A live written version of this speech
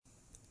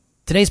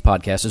Today's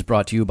podcast is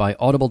brought to you by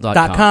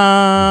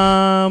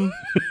Audible.com.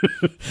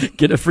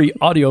 Get a free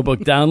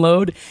audiobook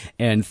download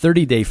and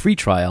 30-day free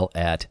trial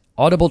at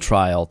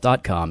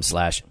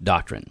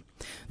audibletrial.com/doctrine.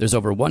 There's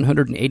over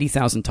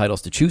 180,000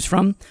 titles to choose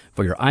from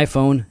for your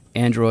iPhone,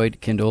 Android,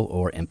 Kindle,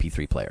 or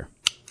MP3 player.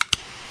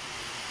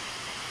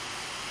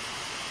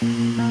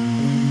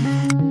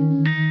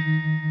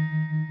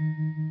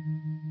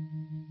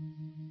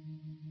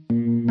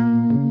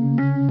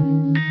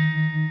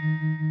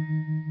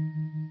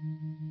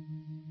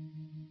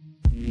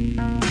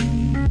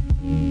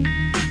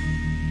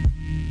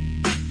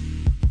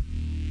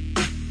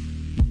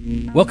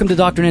 Welcome to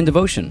Doctrine and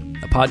Devotion,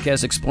 a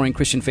podcast exploring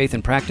Christian faith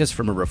and practice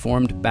from a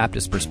Reformed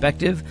Baptist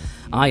perspective.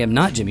 I am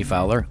not Jimmy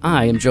Fowler.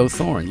 I am Joe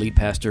Thorne, lead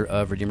pastor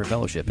of Redeemer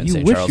Fellowship in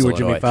St. Charles, You wish you were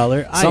Illinois. Jimmy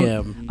Fowler. I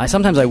am.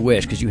 Sometimes I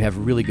wish, because you have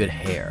really good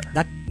hair.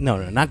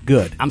 Not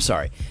good. I'm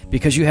sorry.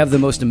 Because you have the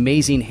most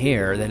amazing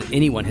hair that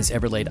anyone has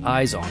ever laid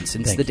eyes on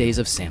since the days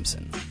of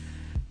Samson.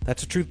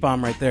 That's a truth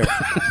bomb right there.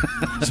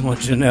 Just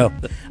want you to know.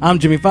 I'm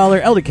Jimmy Fowler,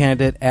 elder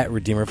candidate at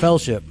Redeemer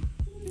Fellowship.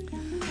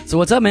 So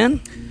what's up,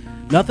 man?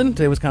 Nothing.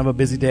 Today was kind of a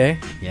busy day.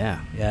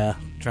 Yeah.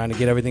 Trying to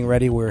get everything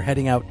ready. We're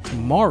heading out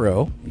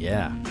tomorrow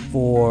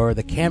for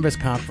the Canvas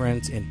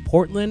Conference in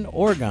Portland,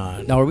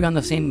 Oregon. Now, are we on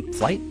the same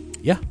flight?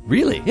 Yeah.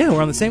 Really? Yeah,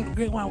 we're on the same...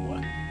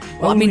 Well,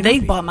 I mean,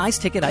 they bought my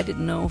ticket. I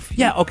didn't know if...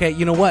 Yeah, okay.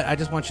 You know what? I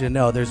just want you to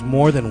know there's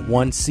more than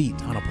one seat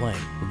on a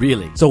plane.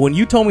 Really? So when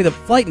you told me the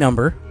flight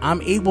number,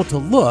 I'm able to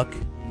look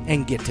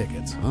and get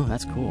tickets. Oh,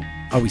 that's cool.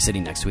 Are we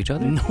sitting next to each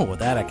other? No,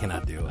 that I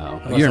cannot do.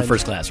 Oh, you're in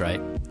first class, right?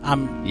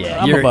 I'm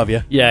you're above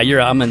you. Yeah,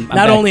 I'm not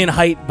back. only in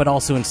height but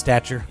also in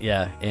stature.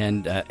 Yeah,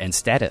 and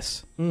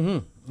status. Mm-hmm.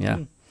 Yeah.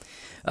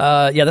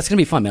 That's going to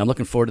be fun, man. I'm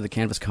looking forward to the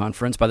Canvas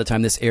Conference. By the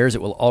time this airs,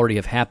 it will already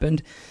have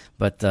happened.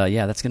 But,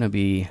 that's going to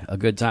be a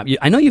good time.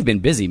 I know you've been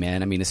busy,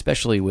 man. I mean,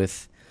 especially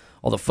with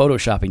all the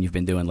photoshopping you've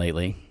been doing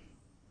lately.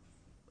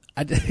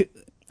 All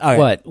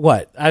right.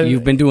 What?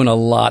 You've been doing a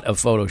lot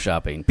of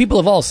photoshopping. People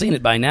have all seen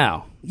it by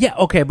now. Yeah,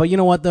 okay, but you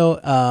know what,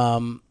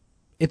 though?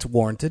 It's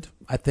warranted.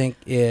 I think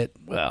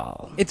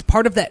it's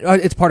part of that.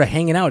 It's part of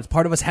hanging out. It's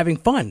part of us having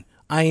fun.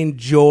 I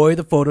enjoy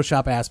the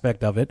Photoshop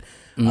aspect of it.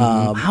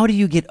 How do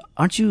you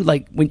aren't you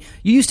like, when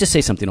you used to say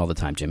something all the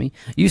time, Jimmy?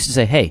 You used to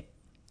say, hey,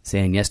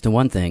 saying yes to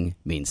one thing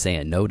means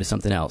saying no to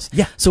something else.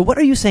 Yeah. So what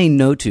are you saying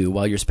no to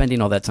while you're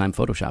spending all that time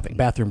photoshopping?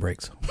 Bathroom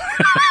breaks.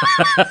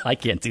 I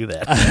can't do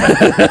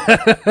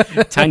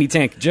that. Tiny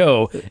Tank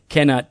Joe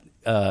cannot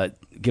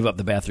give up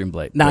the bathroom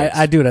blade. No,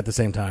 I do it at the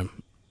same time.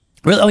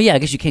 Really? Oh, yeah, I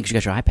guess you can because you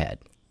got your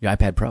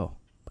iPad Pro.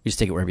 You just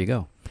take it wherever you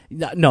go.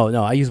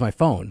 No, I use my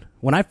phone.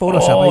 When I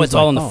Photoshop, I use it's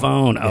all on my the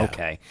phone. Yeah.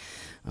 Okay.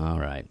 All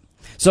right.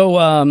 So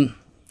what are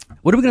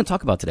we going to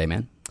talk about today,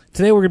 man?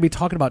 Today we're going to be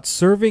talking about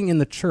serving in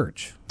the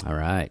church. All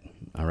right.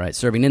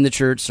 Serving in the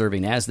church,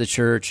 serving as the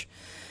church.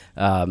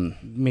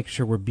 Make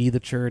sure we be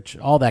the church,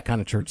 all that kind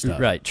of church stuff.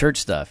 Right, church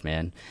stuff,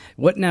 man.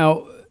 What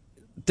now?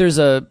 There's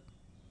an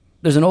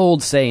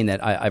old saying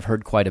that I've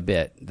heard quite a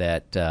bit,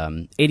 that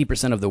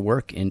 80% of the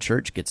work in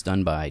church gets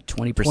done by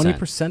 20%.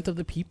 20% of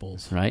the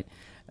people's. Right?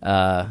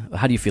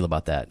 How do you feel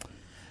about that?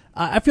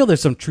 I feel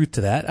there's some truth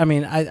to that. I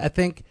mean, I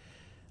think,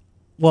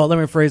 well, let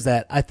me rephrase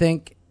that. I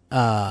think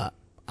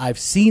I've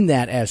seen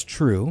that as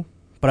true,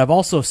 but I've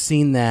also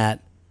seen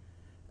that,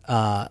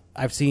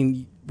 I've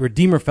seen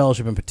Redeemer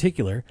Fellowship in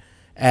particular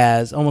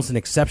as almost an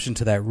exception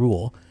to that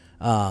rule.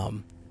 Now,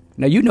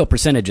 you know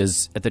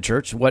percentages at the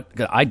church. What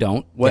I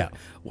don't. What? Yeah.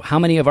 How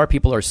many of our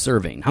people are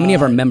serving? How many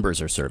of our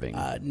members are serving?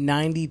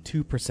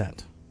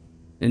 92%.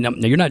 No,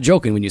 you're not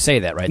joking when you say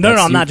that, right? No,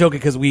 I'm not joking,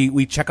 because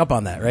we check up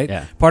on that, right?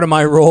 Yeah. Part of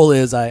my role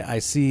is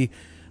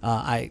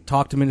I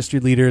talk to ministry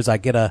leaders. I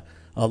get a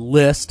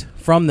list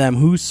from them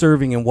who's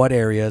serving in what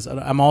areas.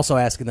 I'm also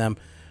asking them,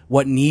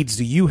 what needs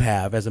do you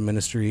have as a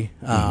ministry?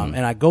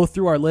 And I go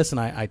through our list and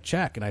I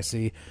check and I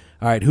see,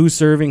 all right, who's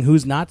serving,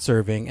 who's not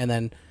serving, and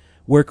then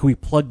where can we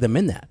plug them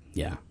in that?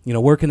 Yeah.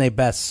 Where can they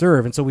best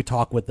serve? And so we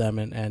talk with them,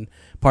 and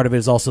part of it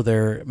is also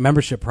their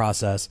membership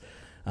process.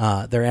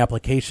 Their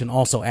application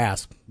also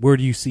asks, where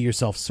do you see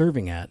yourself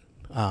serving at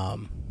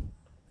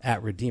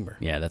Redeemer?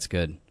 Yeah, that's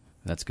good.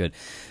 That's good.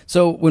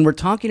 So when we're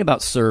talking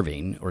about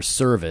serving or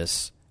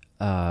service,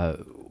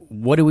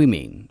 what do we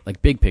mean?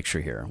 Like big picture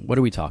here, what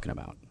are we talking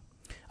about?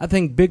 I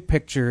think big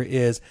picture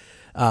is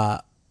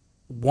does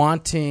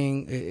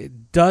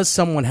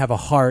someone have a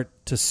heart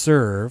to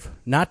serve,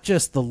 not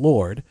just the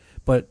Lord,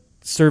 but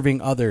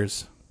serving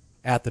others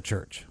at the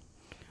church?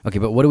 Okay,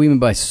 but what do we mean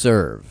by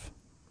serve?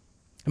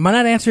 Am I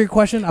not answering your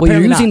question? Well,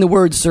 you're using the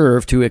word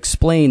serve to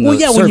explain the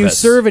service. When you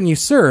serve and you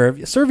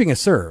serve, serving is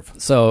serve.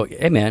 So,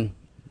 hey, man,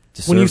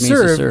 when you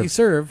serve, you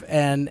serve,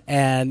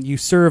 and you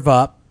serve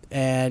up,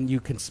 and you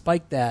can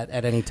spike that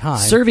at any time.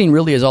 Serving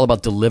really is all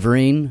about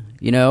delivering,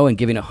 and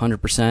giving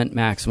 100%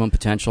 maximum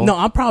potential. No,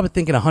 I'm probably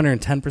thinking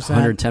 110%.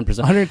 110%.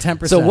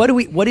 110%. So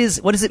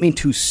what does it mean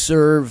to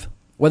serve,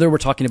 whether we're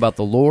talking about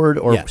the Lord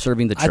or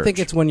serving the church? I think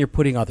it's when you're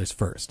putting others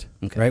first,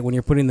 right? When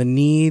you're putting the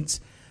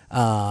needs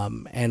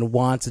and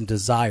wants and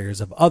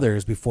desires of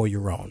others before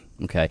your own.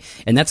 Okay.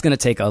 And that's going to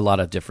take a lot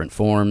of different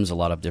forms, a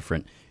lot of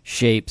different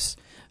shapes.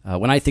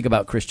 When I think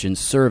about Christian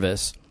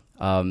service,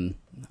 I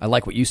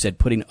like what you said,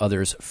 putting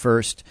others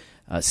first,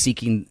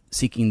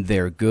 seeking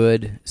their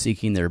good,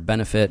 seeking their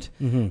benefit.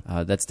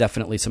 That's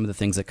definitely some of the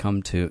things that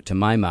come to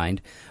my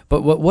mind.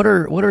 But what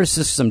are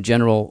just some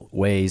general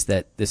ways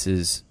that this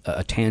is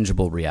a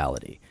tangible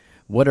reality?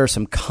 What are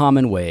some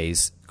common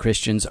ways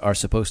Christians are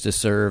supposed to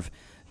serve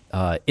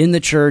in the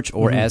church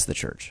or as the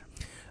church?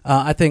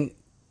 I think,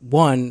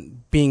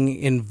 one, being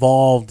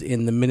involved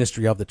in the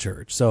ministry of the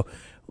church. So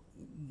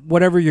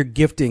whatever your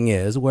gifting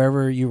is,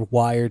 wherever you're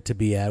wired to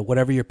be at,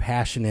 whatever your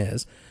passion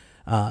is,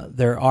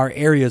 there are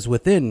areas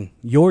within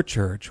your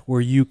church where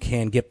you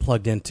can get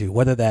plugged into,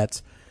 whether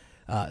that's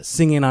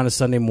singing on a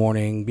Sunday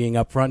morning, being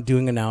up front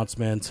doing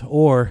announcements,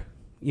 or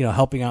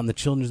helping out in the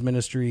children's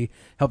ministry,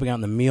 helping out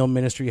in the meal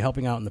ministry,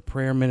 helping out in the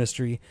prayer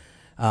ministry.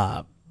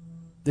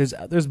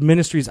 There's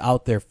ministries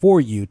out there for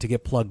you to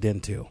get plugged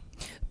into.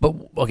 But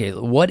okay,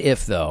 what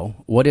if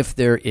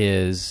there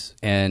is,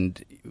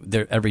 and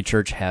every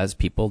church has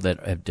people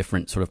that have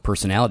different sort of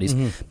personalities,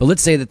 but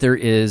let's say that there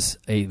is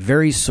a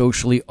very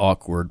socially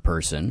awkward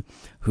person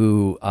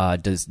who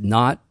does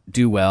not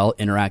do well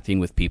interacting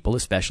with people,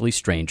 especially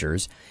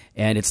strangers,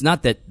 and it's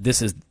not that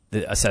this is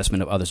the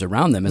assessment of others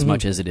around them as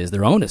much as it is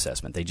their own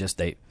assessment. They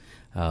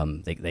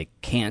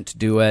can't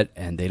do it,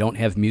 and they don't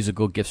have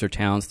musical gifts or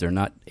talents. They're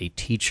not a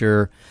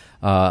teacher.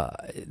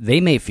 They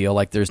may feel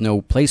like there's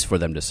no place for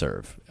them to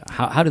serve.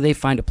 How do they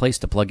find a place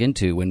to plug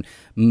into when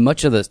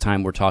much of the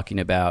time we're talking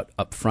about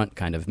upfront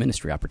kind of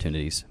ministry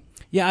opportunities?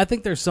 Yeah, I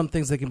think there's some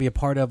things they can be a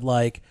part of,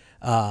 like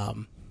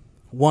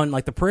one,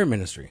 like the prayer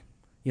ministry.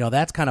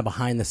 That's kind of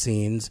behind the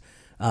scenes.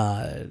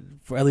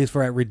 For at least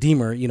for at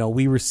Redeemer,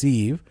 we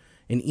receive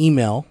an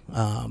email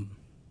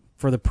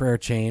for the prayer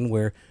chain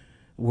where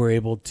we're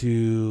able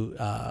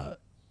to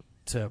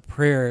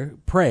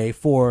pray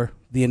for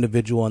the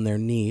individual and their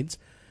needs.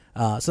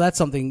 So that's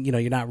something,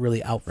 you're not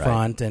really out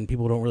front, and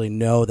people don't really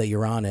know that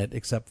you're on it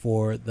except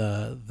for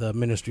the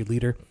ministry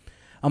leader.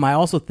 I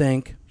also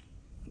think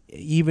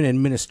even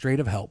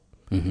administrative help,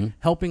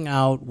 helping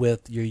out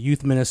with your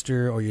youth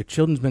minister or your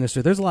children's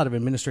minister. There's a lot of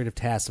administrative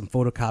tasks, some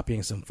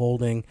photocopying, some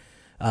folding,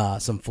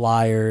 some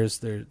flyers.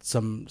 There's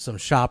some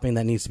shopping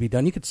that needs to be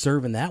done. You could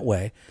serve in that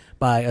way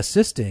by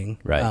assisting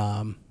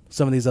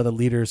some of these other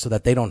leaders so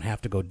that they don't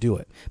have to go do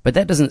it. But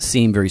that doesn't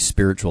seem very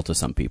spiritual to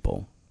some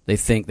people. They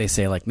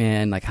say like,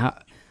 man, like how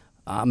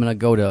I'm going to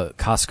go to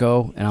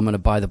Costco and I'm going to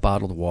buy the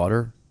bottled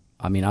water.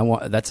 I mean,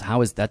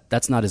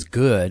 that's not as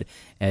good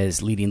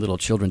as leading little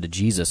children to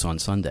Jesus on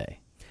Sunday.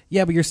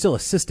 Yeah, but you're still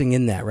assisting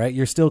in that, right?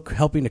 You're still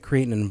helping to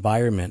create an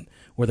environment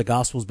where the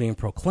gospel is being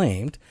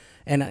proclaimed.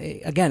 And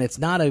again, it's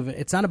not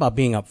about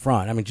being up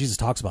front. I mean, Jesus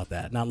talks about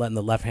that, not letting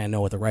the left hand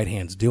know what the right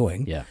hand's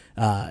doing. Yeah.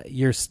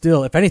 You're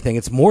still, if anything,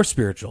 it's more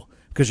spiritual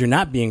because you're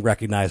not being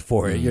recognized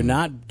for it. You're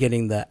not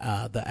getting the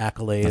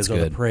accolades or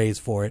the praise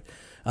for it.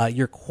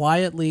 You're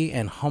quietly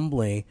and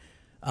humbly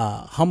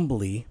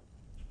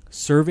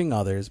serving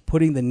others,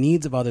 putting the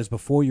needs of others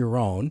before your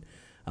own,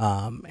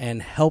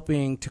 and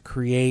helping to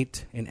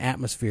create an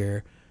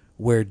atmosphere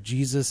where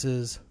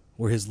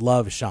where his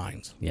love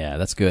shines. Yeah,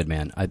 that's good,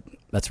 man.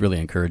 That's really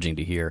encouraging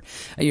to hear.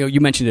 You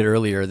mentioned it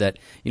earlier that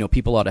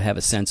people ought to have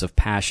a sense of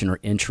passion or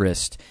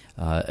interest,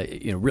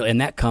 really,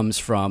 and that comes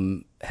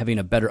from having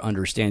a better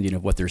understanding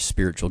of what their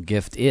spiritual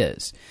gift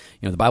is.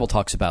 The Bible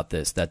talks about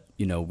this, that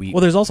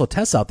well, there's also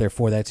tests out there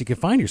for that, so you can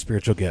find your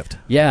spiritual gift.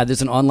 Yeah,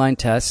 there's an online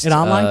test.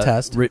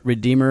 Test.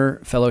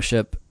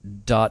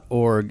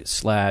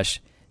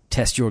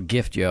 RedeemerFellowship.org/test your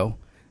gift, yo.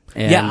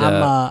 And,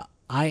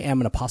 I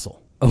am an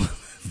apostle. Oh,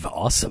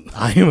 awesome!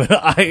 I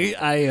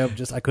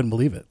couldn't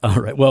believe it. All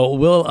right.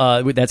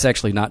 Well, that's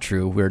actually not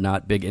true. We're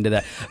not big into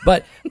that.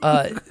 But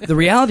the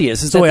reality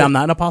is so. Wait, I'm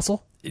not an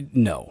apostle?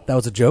 No, that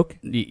was a joke.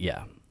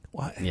 Yeah.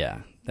 What? Yeah,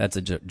 that's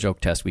a joke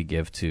test we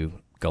give to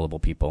gullible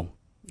people.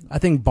 I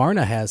think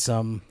Barna has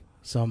some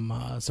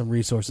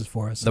resources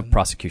for us. The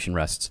prosecution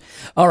rests.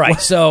 All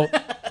right. So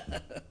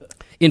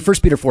in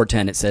 1 Peter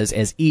 4:10, it says,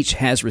 "As each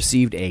has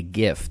received a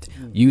gift,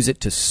 use it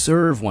to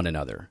serve one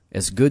another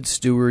as good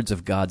stewards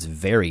of God's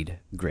varied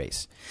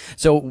grace."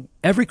 So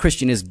every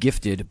Christian is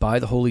gifted by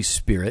the Holy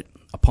Spirit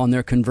upon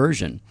their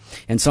conversion.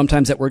 And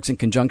sometimes that works in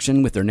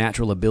conjunction with their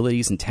natural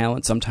abilities and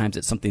talents. Sometimes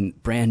it's something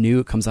brand new.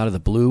 It comes out of the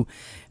blue.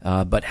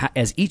 But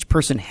as each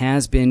person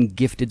has been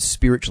gifted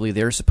spiritually,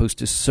 they're supposed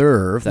to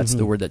serve. That's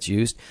the word that's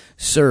used.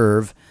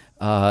 Serve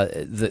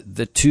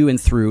the to and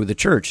through the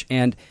church.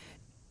 And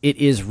it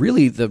is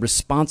really the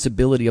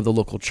responsibility of the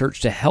local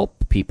church to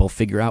help people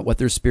figure out what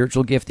their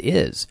spiritual gift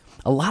is.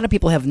 A lot of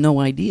people have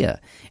no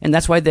idea. And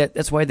that's why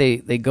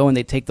they go and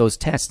they take those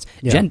tests.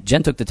 Yeah.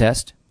 Jen took the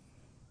test.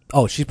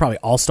 Oh, she's probably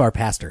all-star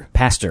pastor.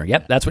 Pastor,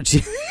 yep, that's what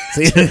she...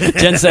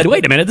 Jen said,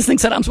 wait a minute, this thing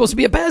said I'm supposed to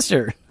be a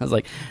pastor. I was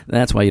like,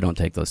 that's why you don't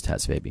take those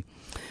tests, baby.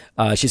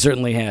 She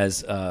certainly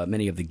has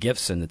many of the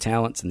gifts and the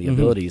talents and the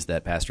abilities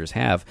that pastors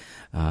have,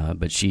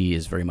 but she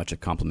is very much a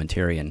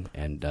complementarian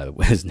and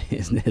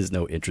has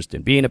no interest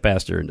in being a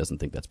pastor and doesn't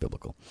think that's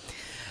biblical.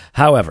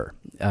 However,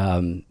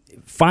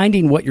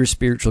 finding what your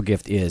spiritual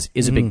gift is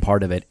a big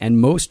part of it, and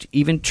most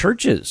even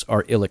churches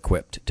are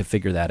ill-equipped to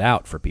figure that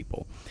out for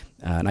people.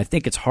 And I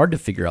think it's hard to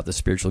figure out the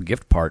spiritual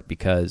gift part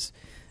because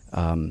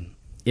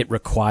it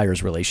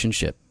requires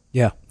relationship.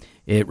 Yeah.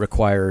 It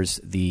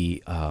requires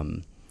the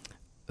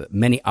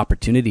many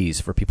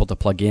opportunities for people to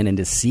plug in and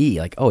to see,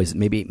 like, oh,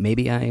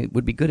 maybe I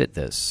would be good at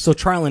this. So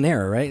trial and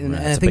error, right? And, Right,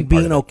 and I that's a think big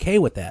part being of it. okay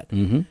with that.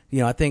 You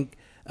know, I think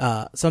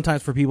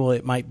sometimes for people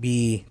it might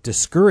be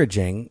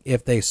discouraging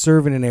if they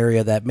serve in an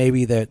area that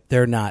maybe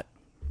they're not.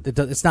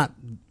 It's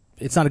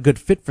not a good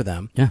fit for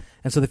them. Yeah.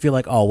 And so they feel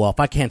like, oh well, if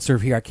I can't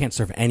serve here, I can't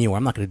serve anywhere.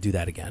 I'm not going to do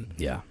that again.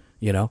 Yeah.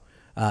 You know.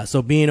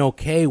 So being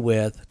okay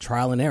with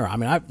trial and error. I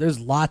mean, there's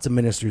lots of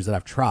ministries that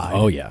I've tried.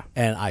 Oh, yeah.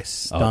 And I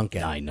stunk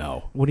at. I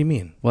know. What do you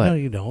mean? What? No,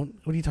 you don't.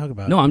 What are you talking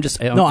about? No,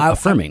 I'm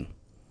affirming.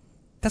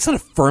 That's not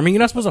affirming. You're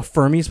not supposed to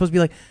affirm. You're supposed to be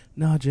like,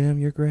 no, Jim,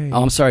 you're great.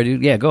 Oh, I'm sorry,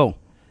 dude. Yeah, go.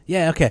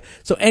 Yeah, okay.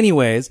 So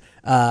anyways,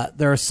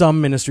 there are some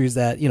ministries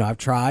that, I've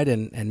tried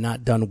and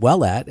not done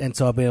well at, and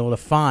so I've been able to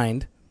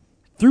find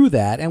through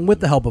that and with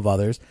the help of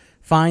others,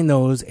 find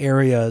those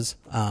areas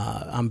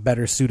I'm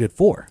better suited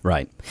for.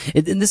 Right.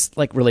 And this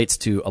relates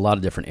to a lot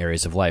of different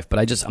areas of life, but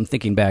I'm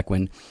thinking back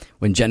when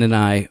Jen and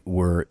I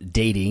were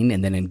dating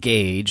and then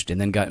engaged and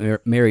then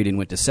got married and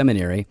went to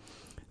seminary,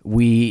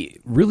 we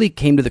really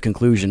came to the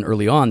conclusion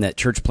early on that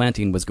church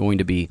planting was going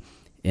to be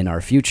in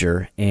our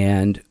future,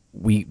 and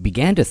we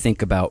began to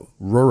think about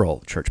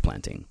rural church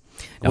planting.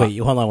 Now, Wait,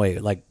 hold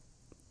on,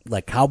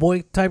 like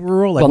cowboy type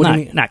rural? Like, well, what not do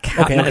you mean? not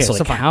necessarily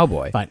so fine.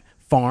 cowboy. Fine.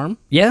 Farm?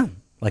 Yeah,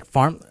 Like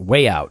farm?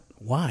 way out.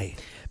 Why?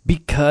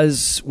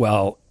 Because,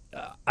 well,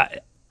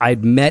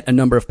 I'd met a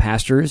number of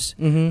pastors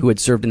who had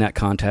served in that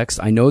context.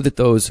 I know that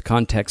those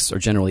contexts are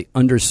generally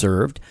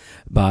underserved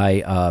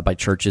by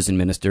churches and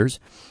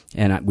ministers,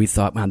 and we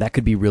thought, man, that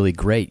could be really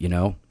great,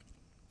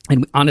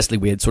 And honestly,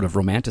 we had sort of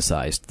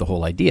romanticized the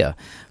whole idea.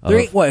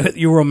 What,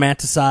 you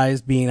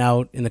romanticized being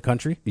out in the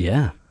country?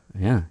 Yeah.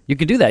 Yeah, you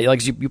could do that.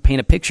 You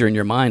paint a picture in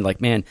your mind, like,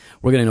 man,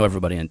 we're going to know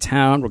everybody in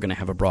town. We're going to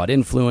have a broad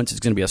influence. It's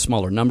going to be a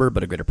smaller number,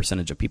 but a greater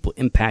percentage of people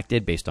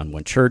impacted based on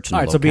one church. And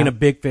All right, so being a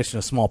big fish in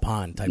a small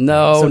pond type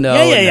No, thing. no,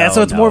 Yeah. no,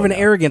 So it's no, more of an no.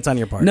 arrogance on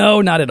your part.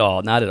 No, not at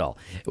all. Not at all.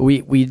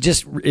 We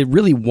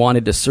really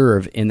wanted to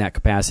serve in that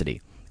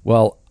capacity.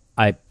 Well,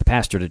 I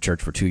pastored a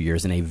church for 2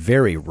 years in a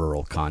very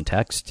rural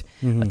context,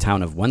 a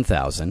town of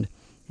 1,000,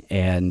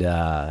 and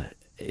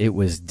it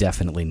was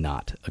definitely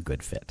not a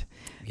good fit.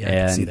 Yeah, I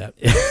can see that.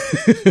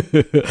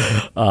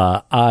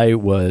 I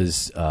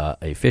was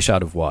a fish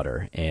out of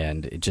water,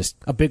 and it just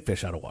A big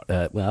fish out of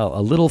water.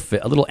 a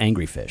little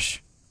angry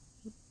fish.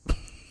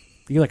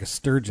 You're like a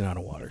sturgeon out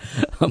of water.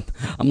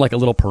 I'm like a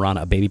little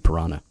piranha, a baby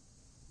piranha.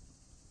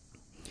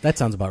 That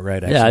sounds about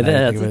right, actually. Yeah, now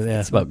that I think of it,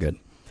 that's about good.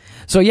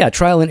 So yeah,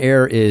 trial and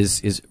error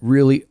is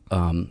really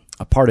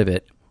a part of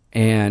it,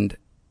 and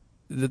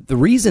the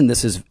reason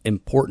this is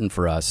important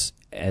for us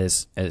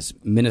as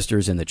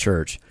ministers in the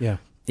church Yeah.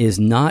 is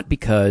not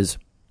because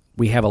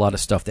we have a lot of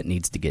stuff that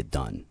needs to get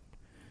done.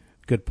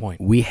 Good point.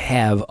 We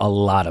have a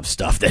lot of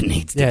stuff that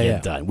needs to Yeah, get yeah.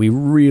 done. We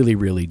really,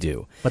 really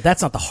do. But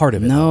that's not the heart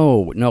of it.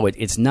 No,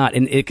 it's not,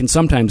 and it can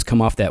sometimes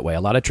come off that way.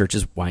 A lot of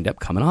churches wind up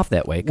coming off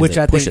that way because Which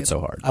they I push think, it so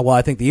hard. Well,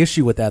 I think the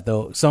issue with that,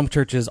 though, some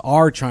churches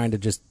are trying to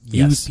just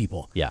Yes. use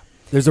people. Yeah.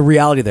 There's a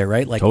reality there,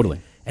 right? Like Totally.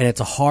 And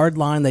it's a hard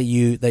line that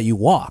you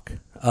walk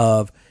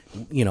of,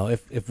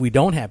 if we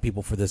don't have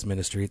people for this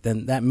ministry,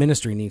 then that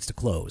ministry needs to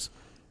close.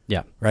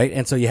 Yeah. Right?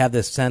 And so you have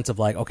this sense of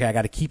like, okay, I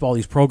got to keep all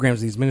these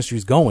programs, these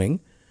ministries going.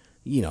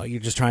 You're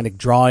just trying to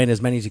draw in as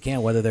many as you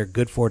can, whether they're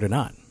good for it or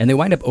not. And they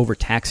wind up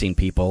overtaxing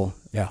people,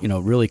 Yeah.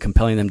 really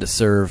compelling them to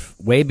serve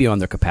way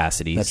beyond their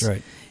capacities. That's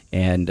right.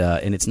 And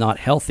it's not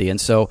healthy.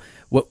 And so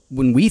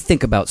when we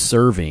think about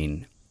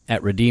serving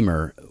at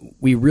Redeemer,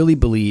 we really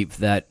believe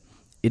that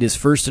it is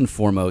first and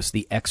foremost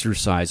the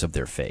exercise of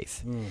their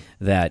faith,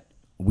 that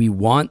we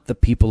want the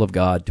people of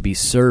God to be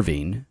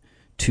serving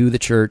to the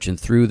church and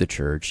through the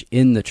church,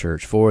 in the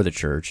church, for the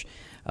church,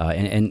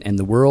 and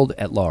the world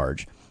at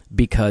large,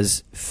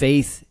 because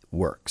faith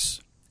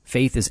works.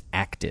 Faith is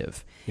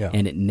active, Yeah.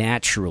 and it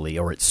naturally,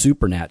 or it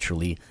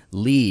supernaturally,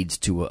 leads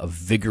to a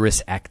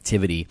vigorous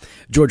activity.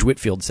 George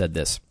Whitefield said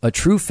this: "A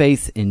true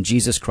faith in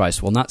Jesus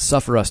Christ will not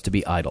suffer us to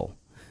be idle.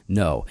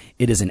 No,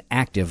 it is an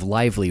active,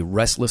 lively,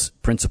 restless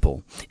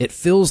principle. It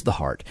fills the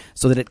heart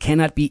so that it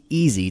cannot be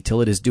easy till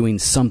it is doing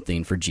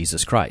something for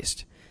Jesus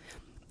Christ."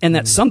 And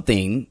that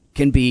something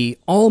can be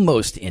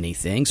almost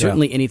anything,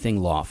 certainly anything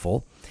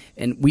lawful.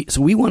 And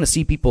we want to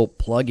see people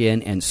plug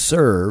in and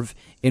serve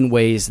in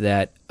ways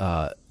that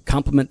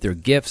complement their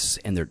gifts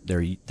and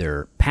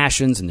their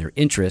passions and their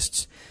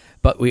interests.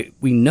 But we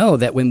know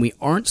that when we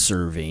aren't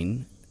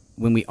serving,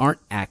 when we aren't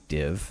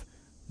active,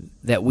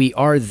 that we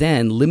are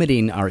then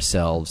limiting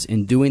ourselves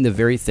in doing the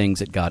very things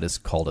that God has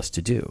called us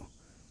to do.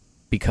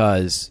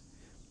 Because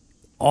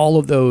all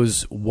of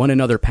those one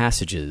another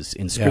passages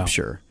in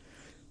Scripture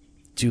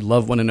to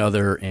love one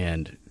another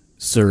and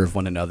serve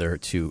one another,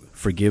 to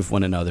forgive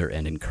one another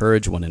and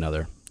encourage one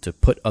another, to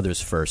put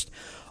others first.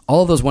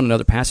 All of those one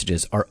another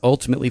passages are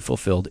ultimately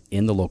fulfilled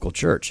in the local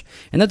church.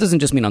 And that doesn't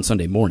just mean on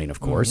Sunday morning,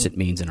 of course. It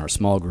means in our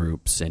small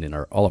groups and in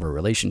all of our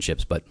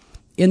relationships. But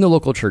in the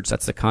local church,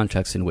 that's the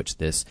context in which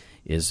this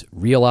is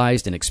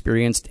realized and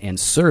experienced, and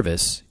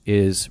service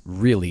is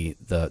really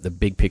the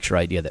big picture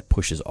idea that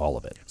pushes all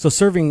of it. So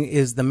serving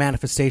is the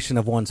manifestation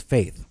of one's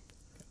faith.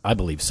 I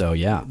believe so,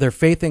 yeah. Their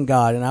faith in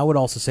God, and I would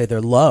also say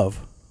their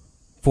love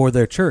for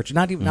their church.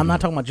 Not even. I'm not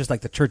talking about just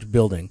like the church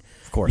building,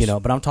 Of course.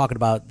 but I'm talking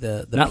about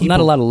the Not people.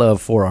 a lot of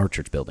love for our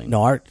church building.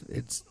 No,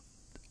 it's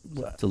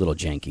It's a little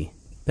janky.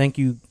 thank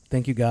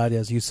you, God,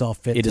 as you saw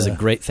fit. It is a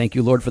great thank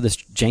you, Lord, for this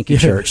janky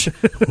church.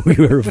 We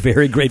are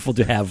very grateful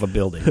to have a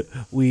building.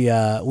 We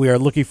are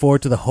looking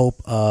forward to the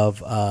hope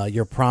of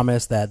your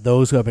promise that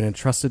those who have been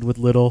entrusted with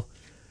little,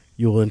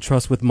 you will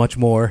entrust with much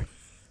more.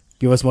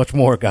 Give us much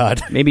more,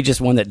 God. Maybe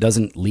just one that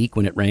doesn't leak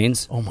when it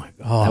rains. Oh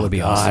That would be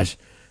gosh. awesome.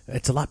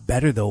 It's a lot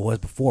better though it was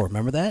before.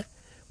 Remember that?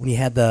 When you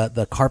had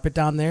the carpet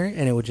down there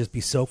and it would just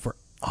be soaked for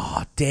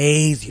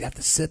days. You'd have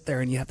to sit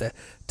there and you have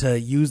to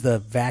use the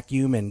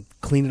vacuum and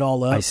clean it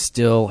all up. I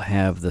still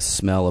have the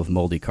smell of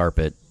moldy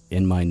carpet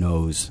in my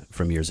nose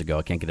from years ago.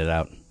 I can't get it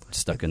out. It's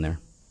stuck in there.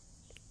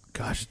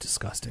 Gosh, it's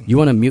disgusting. You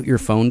want to mute your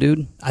phone,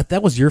 dude?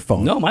 That was your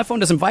phone. No, my phone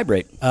doesn't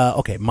vibrate.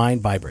 Okay, mine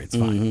vibrates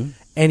fine.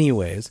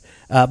 Anyways,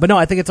 but no,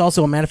 I think it's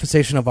also a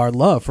manifestation of our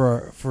love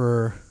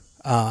for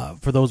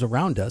those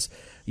around us.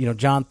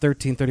 John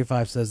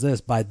 13:35 says this: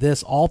 "By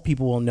this, all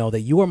people will know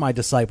that you are my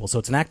disciples." So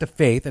it's an act of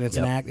faith, and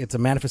it's a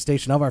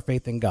manifestation of our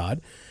faith in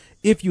God.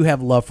 If you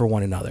have love for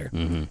one another,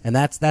 and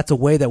that's a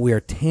way that we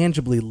are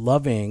tangibly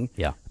loving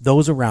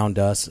those around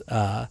us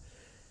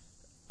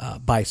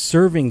by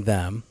serving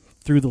them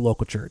through the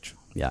local church.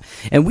 Yeah,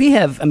 and we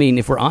have. I mean,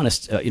 if we're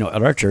honest, at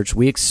our church,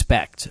 we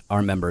expect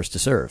our members to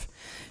serve.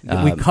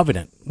 We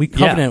covenant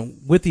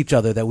with each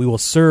other that we will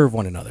serve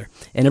one another.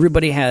 And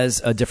everybody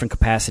has a different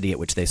capacity at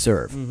which they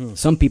serve.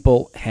 Some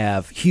people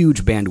have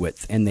huge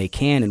bandwidth, and they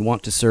can and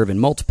want to serve in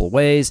multiple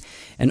ways.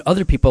 And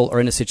other people are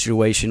in a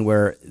situation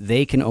where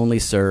they can only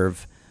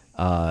serve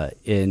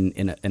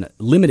in a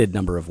limited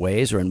number of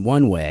ways or in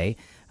one way.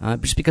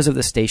 Just because of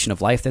the station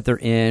of life that they're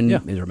in.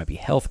 There might be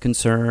health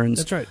concerns.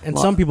 That's right. And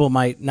some people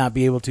might not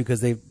be able to because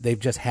they've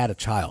just had a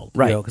child.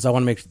 Right. Because I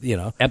want to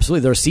make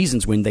Absolutely. There are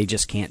seasons when they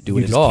just can't do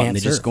it at all. And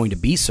they're just going to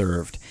be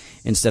served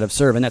instead of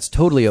serve. And that's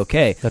totally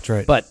okay. That's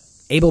right. But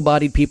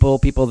able-bodied people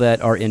that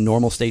are in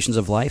normal stations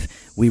of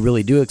life, we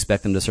really do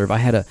expect them to serve. I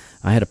had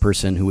a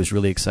person who was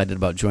really excited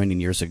about joining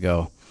years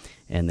ago.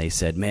 And they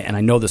said, man, and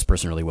I know this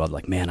person really well. They're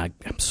like, man,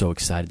 I'm so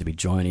excited to be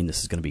joining.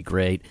 This is going to be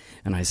great.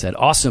 And I said,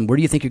 awesome. Where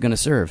do you think you're going to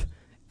serve?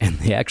 And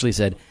they actually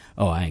said,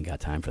 oh, I ain't got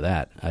time for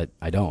that.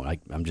 I don't.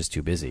 I'm just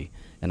too busy.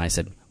 And I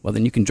said, well,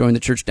 then you can join the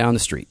church down the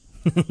street.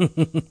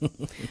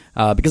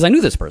 Because I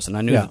knew this person.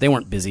 I knew that they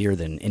weren't busier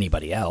than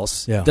anybody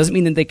else. Yeah. Doesn't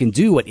mean that they can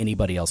do what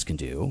anybody else can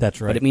do. That's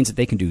right. But it means that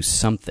they can do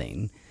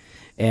something.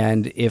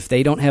 And if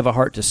they don't have a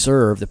heart to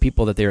serve the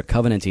people that they're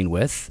covenanting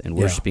with and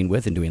worshiping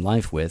with and doing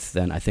life with,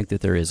 then I think that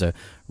there is a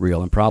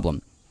real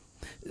problem.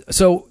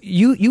 So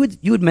you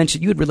had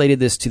mentioned, you had related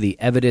this to the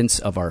evidence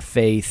of our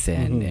faith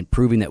and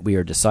proving that we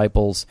are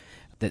disciples,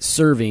 that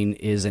serving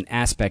is an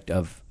aspect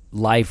of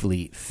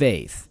lively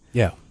faith.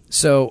 Yeah.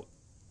 So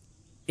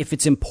if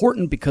it's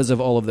important because of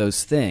all of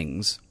those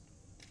things,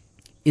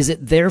 is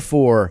it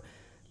therefore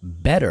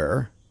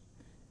better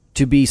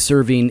to be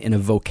serving in a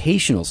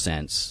vocational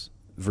sense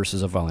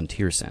versus a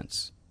volunteer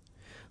sense?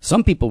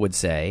 Some people would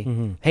say,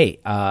 hey,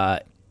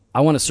 I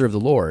want to serve the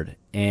Lord,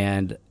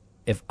 and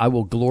if I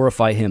will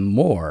glorify him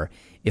more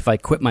if I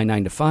quit my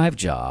 9-to-5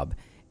 job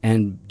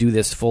and do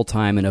this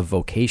full-time in a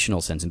vocational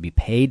sense and be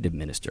paid to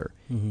minister.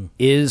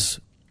 Is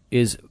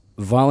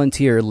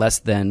volunteer less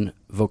than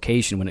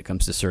vocation when it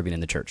comes to serving in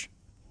the church?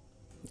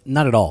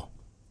 Not at all.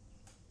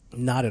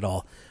 Not at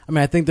all. I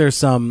mean, I think there's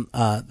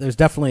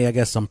definitely, I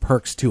guess, some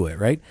perks to it,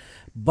 right?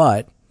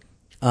 But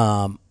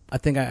I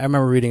think I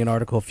remember reading an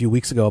article a few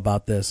weeks ago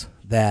about this,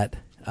 that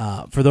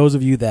for those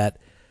of you that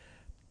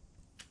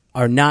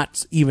are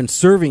not even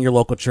serving your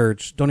local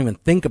church, don't even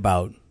think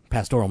about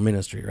pastoral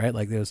ministry, right?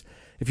 Like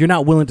if you're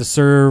not willing to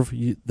serve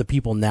the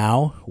people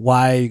now,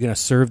 why are you going to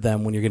serve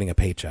them when you're getting a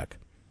paycheck?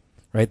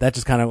 Right? That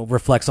just kind of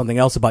reflects something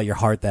else about your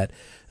heart, that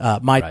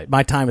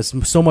my time is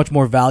so much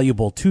more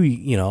valuable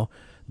to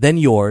than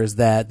yours,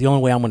 that the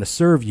only way I'm going to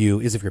serve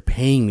you is if you're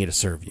paying me to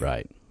serve you.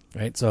 Right.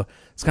 So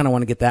just kind of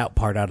want to get that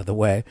part out of the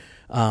way.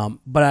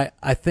 But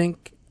I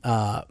think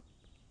I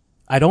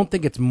don't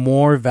think it's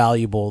more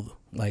valuable,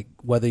 like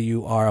whether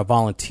you are a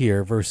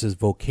volunteer versus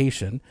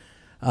vocation.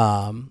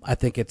 I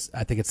think it's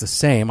the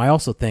same. I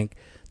also think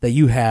that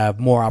you have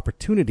more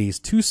opportunities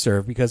to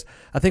serve, because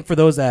I think for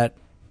those that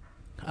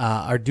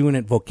are doing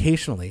it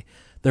vocationally,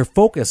 their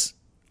focus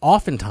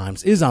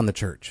oftentimes is on the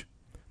church.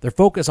 Their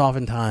focus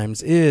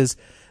oftentimes is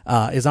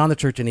on the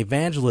church, and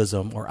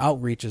evangelism or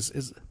outreach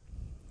is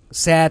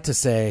sad to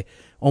say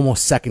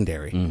almost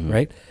secondary,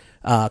 right?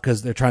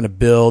 because they're trying to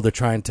build, they're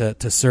trying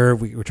to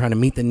serve, we're trying to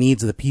meet the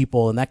needs of the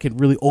people, and that could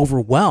really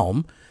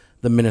overwhelm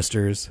the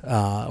ministers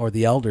or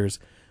the elders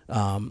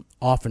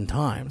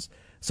oftentimes.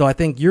 So I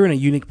think you're in a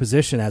unique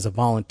position as a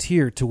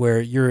volunteer to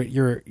where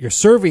you're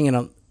serving in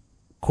a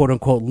quote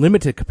unquote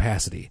limited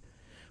capacity,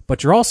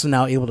 but you're also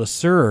now able to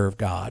serve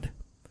God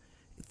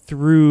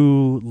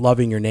through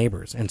loving your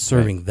neighbors and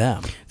serving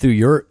them. Through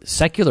your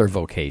secular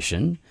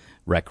vocation,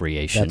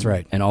 recreation, That's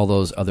right, and all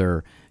those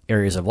other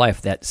areas of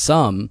life that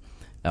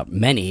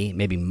many,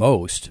 maybe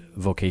most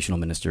vocational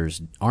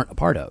ministers aren't a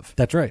part of.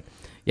 That's right.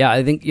 Yeah,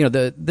 I think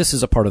this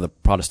is a part of the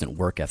Protestant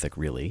work ethic,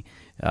 really.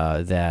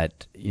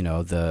 That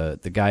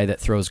the guy that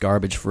throws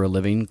garbage for a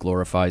living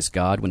glorifies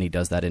God when he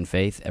does that in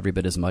faith, every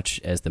bit as much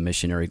as the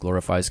missionary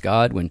glorifies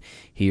God when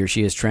he or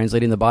she is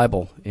translating the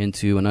Bible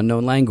into an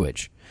unknown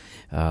language.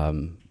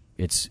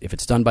 If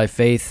it's done by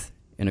faith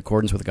in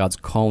accordance with God's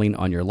calling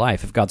on your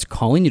life. If God's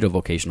calling you to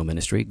vocational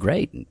ministry,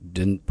 great.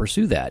 Didn't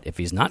pursue that. If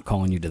He's not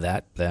calling you to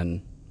that,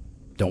 then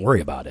don't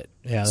worry about it.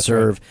 Yeah,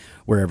 serve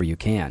wherever you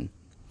can.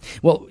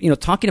 Well,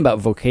 talking about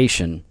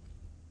vocation,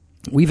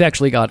 we've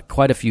actually got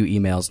quite a few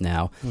emails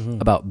now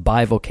about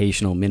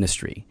bivocational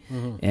ministry.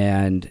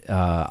 And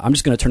I'm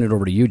just going to turn it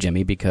over to you,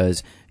 Jimmy,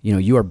 because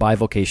you are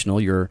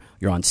bivocational. You're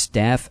on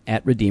staff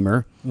at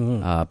Redeemer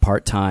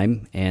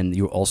part-time, and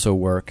you also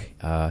work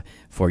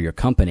for your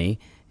company,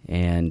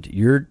 and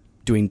you're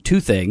doing two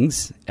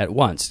things at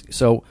once.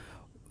 So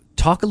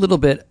talk a little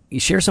bit,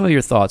 share some of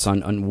your thoughts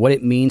on what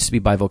it means to be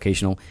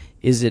bivocational.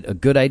 Is it a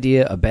good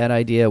idea, a bad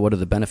idea? What are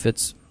the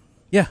benefits?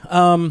 Yeah,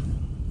 I'm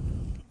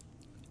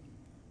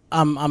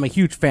a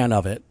huge fan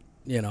of it.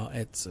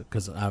 It's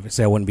because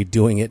obviously I wouldn't be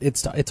doing it.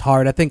 It's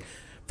hard. I think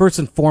first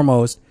and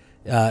foremost,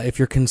 if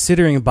you're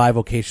considering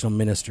bivocational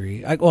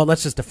ministry,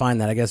 let's just define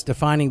that. I guess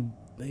defining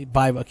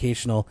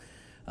bivocational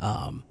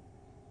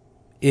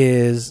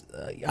is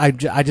I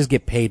just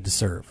get paid to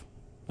serve.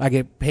 I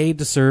get paid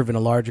to serve in a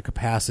larger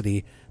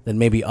capacity than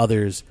maybe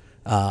others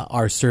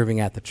are serving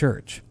at the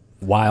church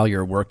while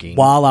you're working.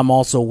 While I'm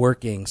also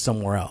working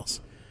somewhere else.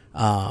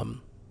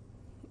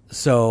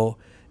 So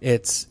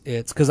it's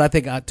because I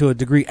think to a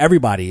degree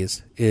everybody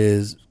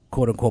is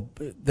quote unquote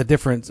the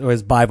difference, or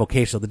is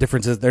bivocational. The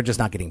difference is they're just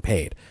not getting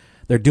paid.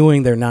 They're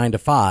doing their 9 to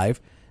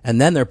 5,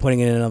 and then they're putting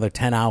in another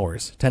 10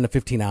 to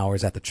 15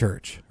 hours at the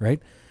church, right?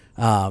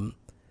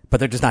 But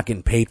they're just not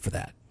getting paid for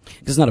that.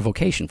 It's not a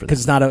vocation for them.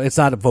 Because it's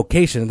not a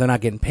vocation. They're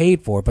not getting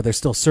paid for it, but they're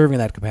still serving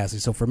that capacity.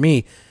 So for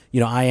me,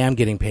 I am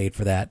getting paid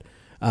for that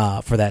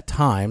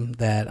time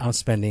that I'm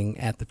spending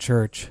at the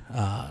church,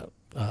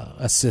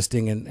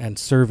 assisting and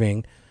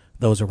serving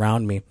those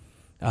around me.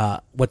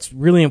 What's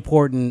really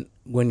important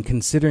when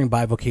considering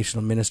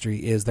bivocational ministry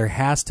is there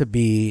has to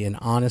be an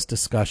honest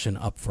discussion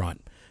up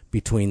front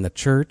between the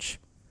church,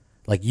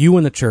 like you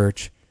and the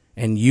church,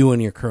 and you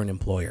and your current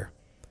employer.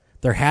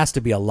 There has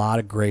to be a lot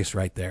of grace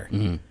right there.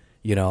 Mm-hmm.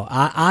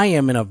 I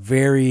am in a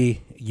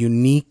very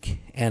unique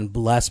and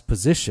blessed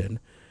position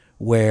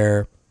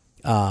where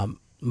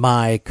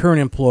my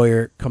current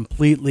employer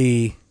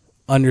completely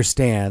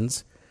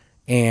understands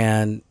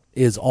and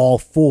is all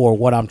for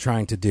what I'm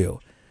trying to do.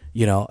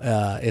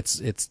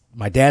 It's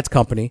my dad's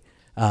company,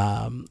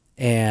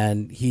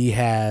 and he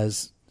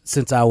has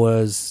since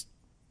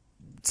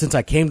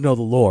I came to know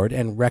the Lord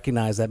and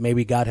recognized that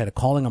maybe God had a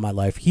calling on my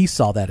life. He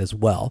saw that as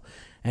well,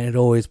 and it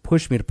always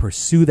pushed me to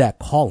pursue that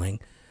calling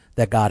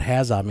that God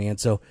has on me. And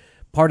so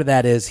part of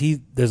that is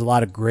there's a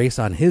lot of grace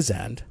on his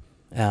end,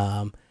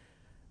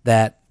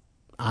 that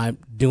I'm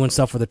doing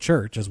stuff for the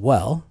church as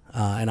well.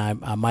 And I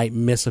might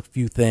miss a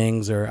few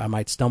things, or I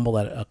might stumble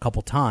at a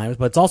couple times,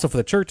 but it's also for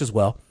the church as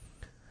well,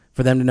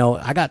 for them to know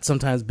I got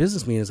sometimes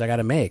business meetings I got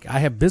to make. I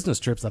have business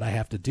trips that I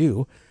have to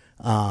do.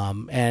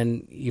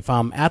 And if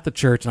I'm at the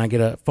church and I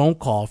get a phone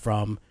call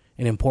from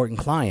an important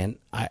client,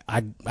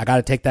 I got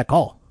to take that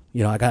call.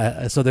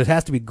 So there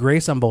has to be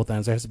grace on both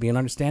ends. There has to be an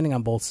understanding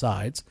on both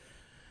sides,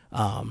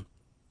 to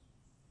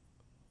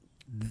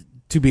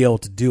be able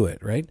to do it.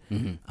 Right.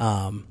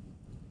 Mm-hmm.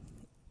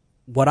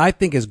 What I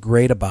think is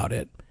great about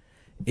it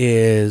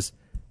is,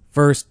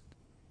 first,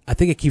 I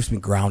think it keeps me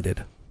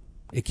grounded.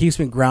 It keeps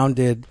me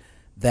grounded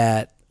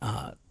that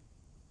I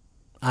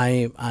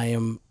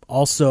am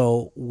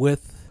also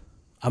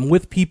I'm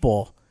with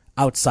people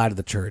outside of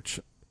the church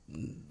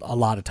a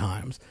lot of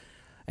times,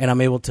 and I'm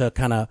able to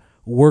kind of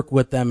work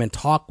with them and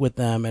talk with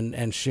them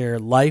and share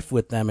life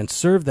with them and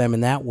serve them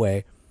in that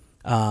way.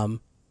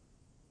 And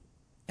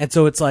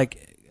so it's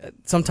like,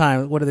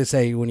 sometimes, what do they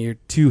say, when you're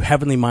too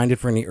heavenly minded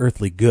for any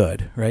earthly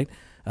good, right?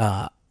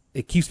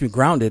 It keeps me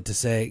grounded to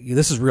say,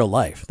 this is real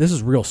life. This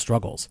is real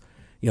struggles.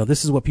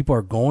 This is what people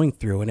are going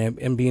through,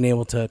 and being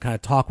able to kind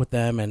of talk with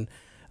them and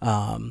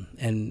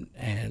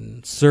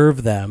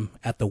serve them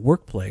at the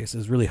workplace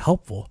is really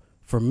helpful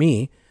for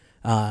me,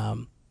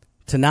 to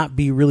not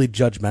be really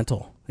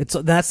judgmental.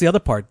 That's the other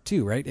part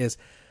too, right? Is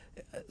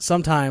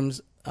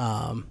sometimes,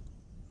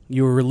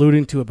 you were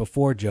alluding to it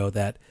before, Joe,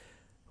 that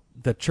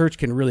the church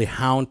can really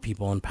hound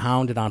people and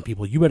pound it on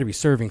people. You better be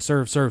serving,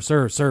 serve.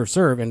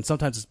 And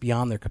sometimes it's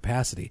beyond their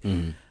capacity.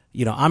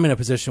 Mm-hmm. I'm in a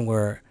position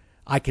where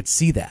I could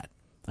see that.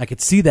 I could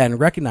see that and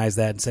recognize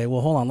that and say,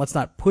 well, hold on, let's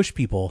not push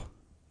people.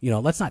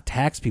 Let's not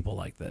tax people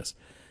like this.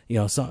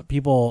 Some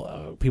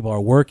people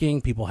are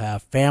working, people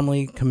have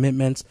family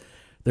commitments.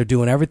 They're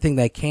doing everything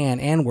they can,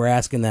 and we're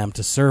asking them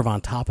to serve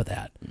on top of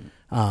that.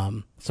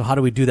 So how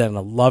do we do that in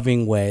a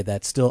loving way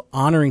that's still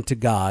honoring to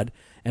God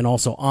and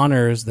also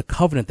honors the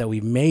covenant that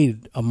we've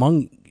made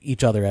among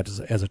each other as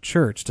a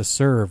church to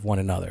serve one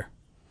another?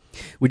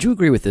 Would you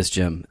agree with this,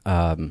 Jim?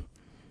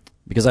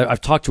 Because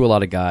I've talked to a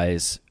lot of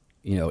guys,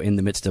 in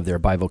the midst of their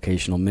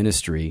bivocational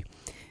ministry,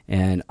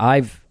 and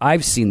I've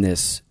seen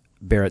this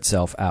bear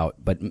itself out.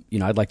 But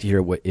I'd like to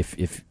hear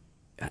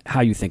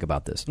how you think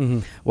about this. Mm-hmm.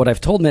 What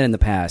I've told men in the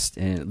past,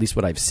 and at least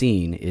what I've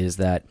seen, is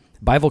that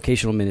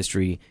bivocational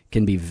ministry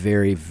can be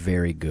very,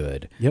 very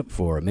good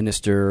for a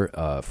minister,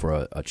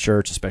 for a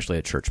church, especially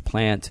a church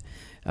plant.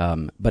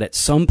 But at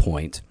some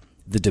point,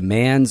 the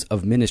demands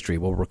of ministry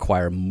will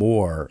require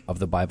more of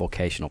the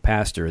bivocational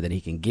pastor than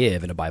he can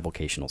give in a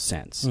bivocational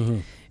sense. Mm-hmm.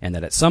 And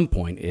that at some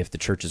point, if the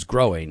church is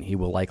growing, he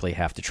will likely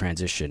have to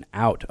transition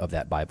out of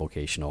that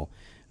bivocational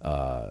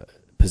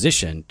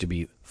position to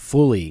be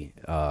fully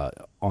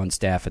on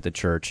staff at the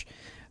church,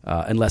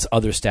 unless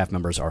other staff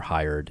members are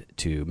hired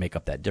to make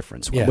up that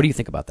difference. Yeah. What do you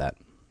think about that?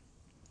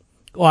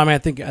 Well, I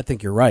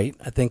think you're right.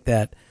 I think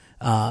that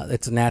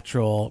it's a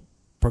natural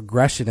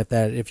progression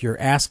if you're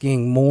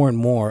asking more and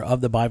more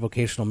of the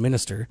bivocational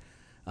minister,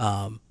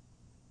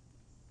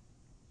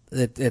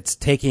 it's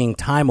taking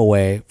time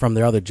away from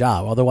their other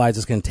job. Otherwise,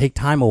 it's going to take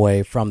time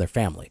away from their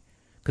family,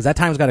 because that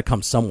time's got to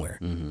come somewhere.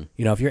 Mm-hmm.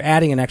 If you're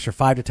adding an extra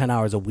 5 to 10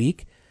 hours a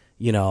week,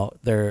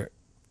 their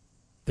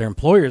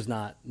employer's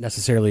not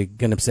necessarily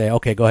going to say,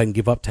 okay, go ahead and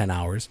give up 10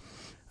 hours.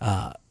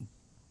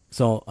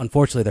 So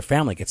unfortunately, their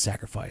family gets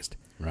sacrificed.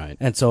 Right.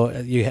 And so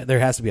there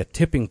has to be a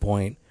tipping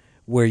point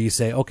where you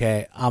say,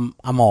 okay, I'm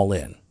all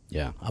in.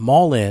 Yeah. I'm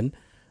all in.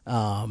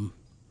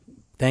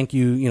 Thank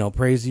you,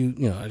 praise you.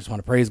 I just want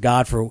to praise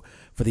God for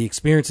the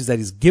experiences that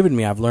he's given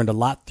me. I've learned a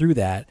lot through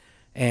that.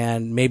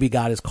 And maybe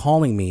God is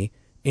calling me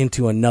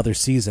into another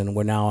season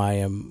where now I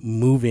am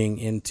moving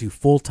into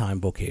full-time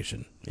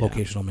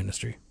vocational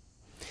ministry.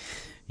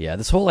 Yeah,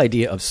 this whole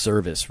idea of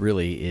service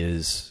really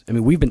is,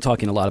 we've been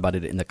talking a lot about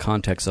it in the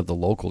context of the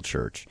local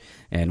church,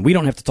 and we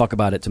don't have to talk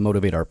about it to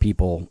motivate our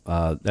people.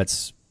 I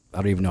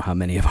don't even know how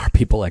many of our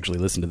people actually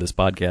listen to this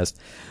podcast.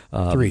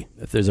 3.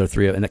 If there's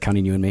 3, and that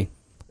counting you and me?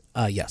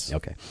 Yes.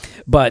 Okay.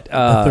 But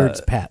the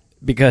third's Pat.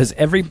 Because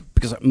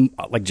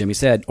like Jimmy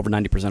said, over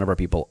 90% of our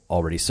people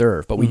already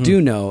serve. But we do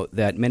know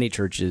that many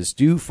churches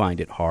do find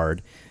it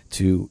hard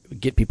to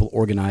get people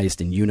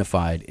organized and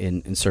unified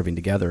in serving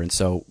together. And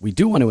so we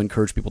do want to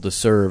encourage people to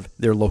serve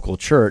their local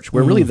church,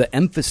 where really the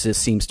emphasis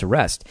seems to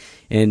rest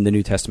in the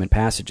New Testament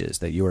passages,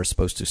 that you are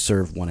supposed to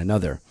serve one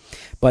another.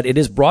 But it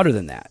is broader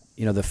than that.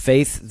 The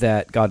faith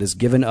that God has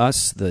given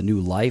us, the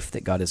new life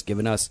that God has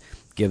given us,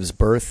 gives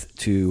birth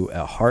to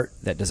a heart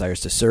that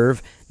desires to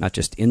serve, not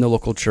just in the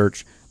local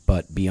church,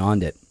 but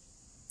beyond it.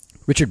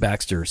 Richard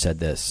Baxter said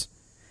this: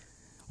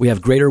 "We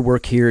have greater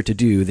work here to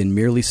do than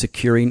merely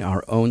securing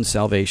our own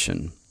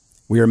salvation.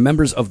 We are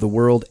members of the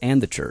world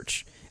and the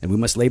church, and we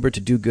must labor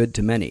to do good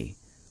to many.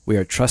 We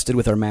are trusted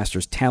with our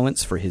Master's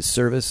talents for his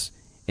service,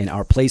 and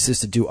our place is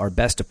to do our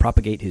best to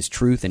propagate his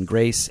truth and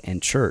grace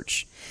and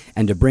church,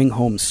 and to bring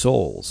home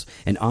souls,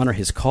 and honor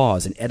his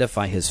cause, and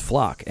edify his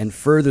flock, and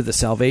further the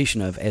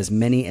salvation of as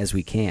many as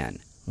we can.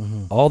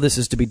 Mm-hmm. All this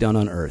is to be done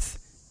on earth,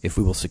 if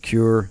we will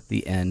secure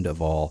the end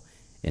of all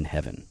in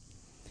heaven."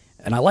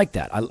 And I like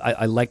that.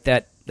 I like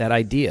that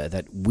idea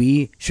that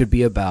we should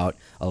be about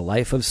a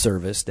life of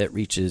service that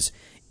reaches,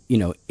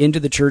 into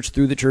the church,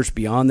 through the church,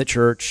 beyond the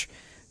church,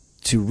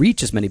 to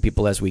reach as many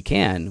people as we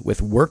can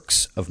with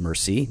works of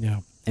mercy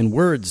and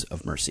words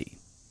of mercy.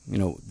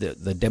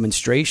 The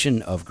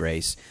demonstration of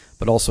grace,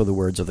 but also the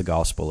words of the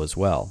gospel as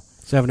well.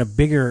 So having a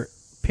bigger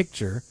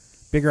picture,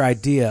 bigger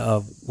idea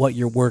of what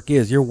your work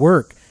is. Your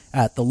work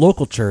at the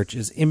local church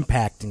is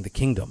impacting the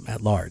kingdom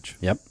at large.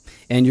 Yep.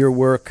 And your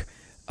work,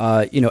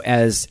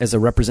 as a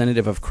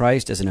representative of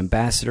Christ, as an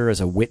ambassador, as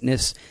a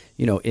witness,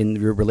 in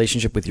your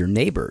relationship with your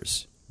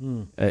neighbors,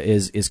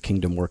 is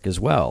kingdom work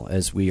as well,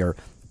 as we are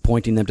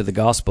pointing them to the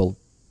gospel.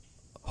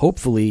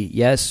 Hopefully,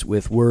 yes,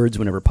 with words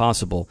whenever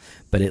possible,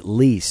 but at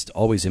least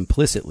always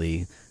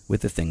implicitly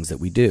with the things that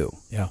we do.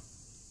 Yeah.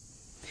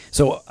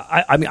 So,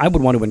 I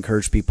would want to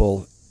encourage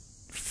people,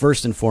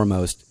 first and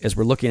foremost, as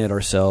we're looking at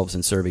ourselves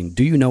and serving,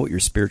 do you know what your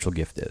spiritual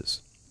gift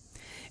is?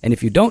 And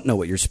if you don't know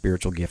what your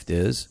spiritual gift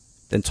is,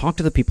 then talk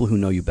to the people who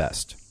know you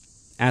best.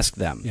 Ask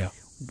them,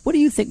 what do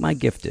you think my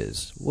gift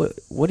is?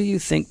 What do you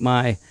think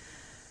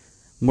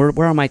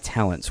where are my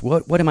talents?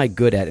 What am I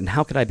good at? And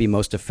how could I be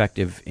most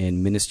effective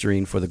in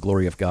ministering for the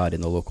glory of God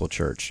in the local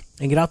church?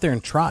 And get out there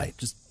and try.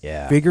 Just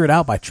figure it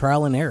out by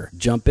trial and error.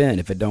 Jump in.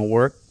 If it don't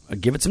work,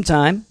 give it some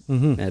time.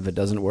 Mm-hmm. And if it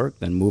doesn't work,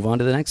 then move on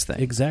to the next thing.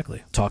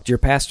 Exactly. Talk to your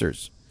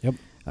pastors. Yep.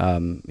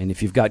 And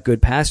if you've got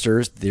good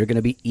pastors, they're going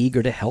to be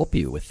eager to help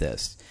you with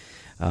this.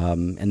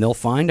 And they'll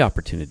find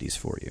opportunities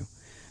for you.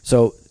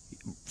 So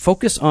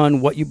focus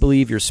on what you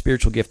believe your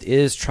spiritual gift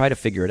is. Try to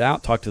figure it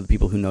out. Talk to the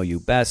people who know you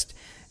best,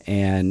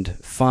 and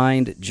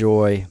find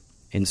joy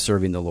in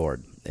serving the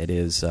Lord. It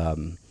is,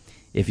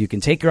 if you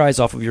can take your eyes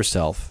off of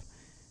yourself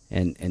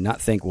and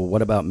not think, well,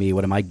 what about me?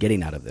 What am I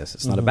getting out of this?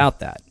 It's not about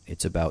that.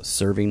 It's about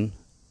serving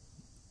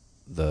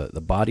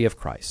the body of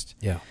Christ.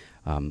 Yeah.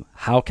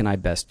 How can I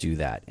best do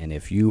that? And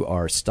if you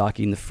are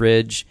stocking the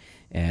fridge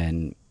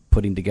and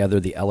putting together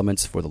the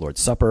elements for the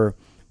Lord's Supper,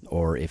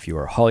 or if you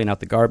are hauling out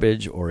the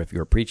garbage, or if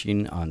you're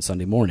preaching on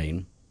Sunday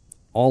morning,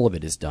 all of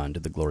it is done to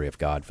the glory of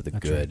God for the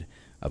good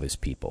of his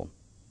people.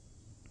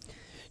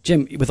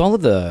 Jim, with all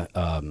of the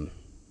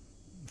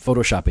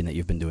photoshopping that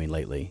you've been doing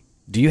lately,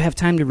 do you have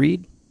time to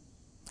read?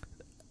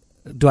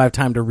 Do I have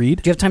time to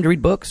read? Do you have time to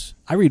read books?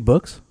 I read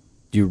books.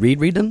 Do you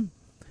read them?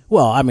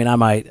 Well, I mean, I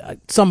might.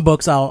 Some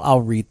books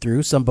I'll read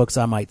through. Some books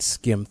I might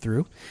skim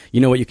through.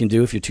 You know what you can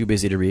do if you're too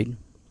busy to read?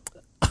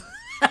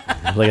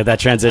 Look at that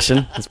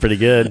transition. That's pretty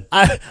good.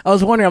 I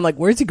was wondering, I'm like,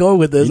 where's he going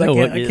with this? You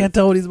know I can't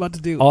tell what he's about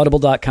to do.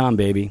 Audible.com,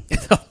 baby.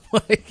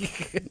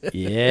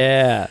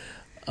 Yeah.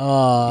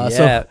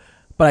 So,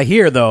 but I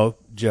hear, though,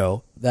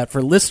 Joe, that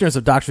for listeners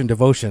of Doctrine and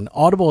Devotion,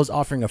 Audible is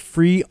offering a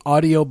free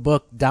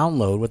audiobook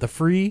download with a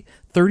free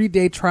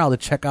 30-day trial to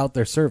check out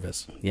their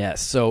service.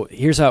 Yes. So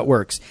here's how it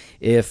works.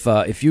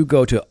 If you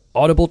go to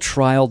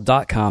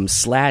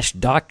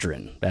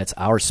audibletrial.com/doctrine, that's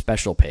our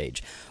special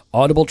page,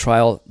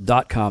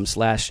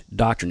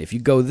 audibletrial.com/doctrine. If you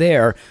go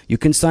there, you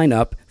can sign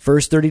up.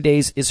 First 30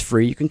 days is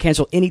free. You can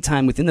cancel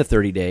anytime within the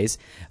 30 days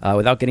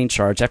without getting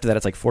charged. After that,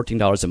 it's like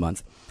 $14 a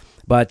month.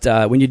 But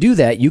when you do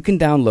that, you can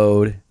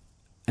download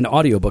an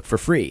audiobook for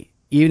free.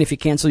 Even if you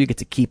cancel, you get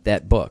to keep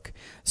that book.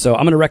 So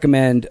I'm going to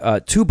recommend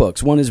two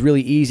books. One is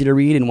really easy to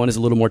read, and one is a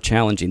little more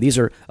challenging. These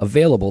are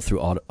available through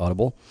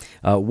Audible.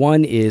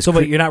 One is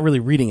but you're not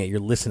really reading it; you're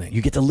listening.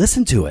 You get to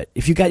listen to it.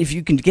 If you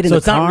can get in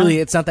the car.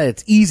 It's not that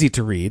it's easy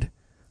to read.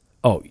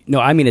 Oh no,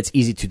 I mean it's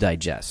easy to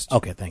digest.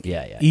 Okay, thank you.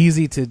 Yeah.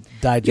 Easy to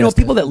digest. You know,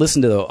 people that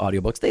listen to the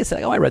audiobooks, they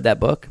say, "Oh, I read that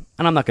book,"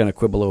 and I'm not going to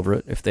quibble over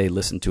it if they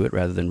listen to it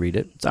rather than read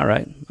it. It's all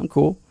right. I'm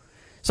cool.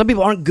 Some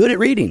people aren't good at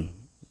reading.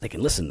 They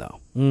can listen, though.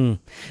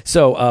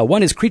 So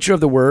one is Creature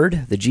of the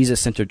Word, The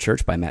Jesus-Centered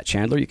Church by Matt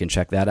Chandler. You can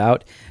check that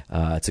out.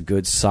 It's a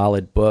good,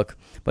 solid book.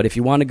 But if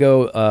you want to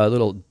go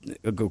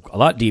a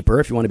lot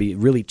deeper, if you want to be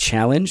really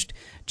challenged,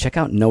 check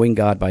out Knowing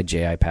God by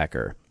J.I.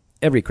 Packer.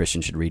 Every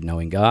Christian should read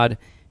Knowing God.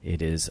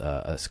 It is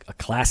a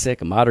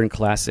classic, a modern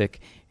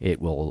classic. It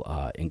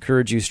will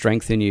encourage you,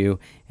 strengthen you,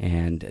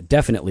 and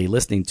definitely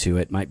listening to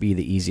it might be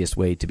the easiest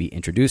way to be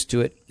introduced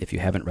to it if you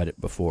haven't read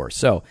it before.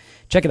 So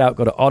check it out.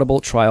 Go to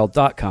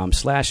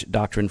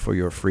audibletrial.com/doctrine for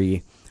your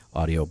free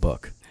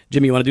audiobook.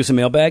 Jimmy, you want to do some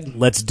mailbag?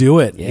 Let's do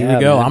it. Yeah, here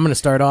we go. Man. I'm going to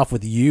start off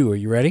with you. Are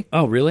you ready?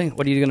 Oh, really?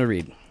 What are you going to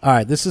read? All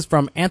right. This is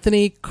from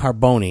Anthony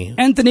Carboni.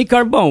 Anthony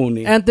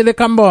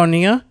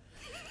Carboni.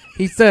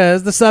 He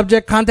says, the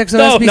subject, context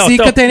of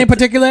SBC containing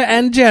particular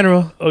and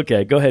general.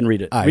 Okay, go ahead and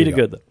read it. Read it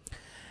good, though.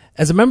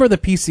 As a member of the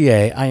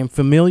PCA, I am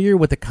familiar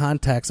with the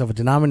context of a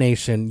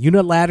denomination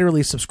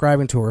unilaterally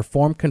subscribing to a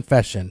Reformed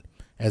confession,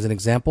 as an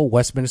example,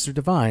 Westminster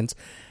Divines,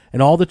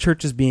 and all the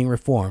churches being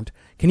Reformed.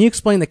 Can you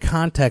explain the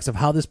context of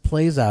how this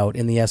plays out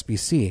in the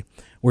SBC,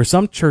 where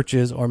some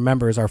churches or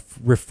members are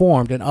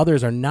Reformed and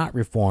others are not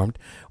Reformed,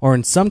 or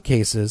in some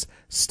cases,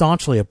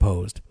 staunchly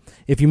opposed?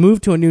 If you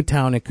moved to a new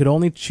town and could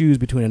only choose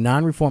between a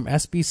non-Reformed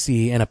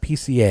SBC and a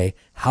PCA,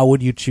 how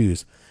would you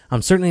choose?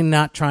 I'm certainly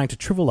not trying to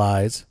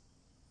trivialize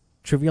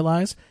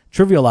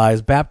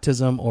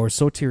baptism or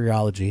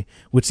soteriology,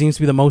 which seems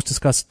to be the most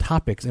discussed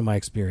topics in my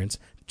experience.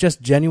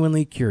 Just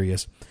genuinely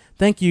curious.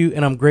 Thank you,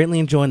 and I'm greatly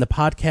enjoying the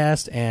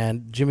podcast.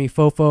 And Jimmy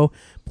Fofo,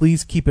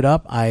 please keep it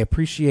up. I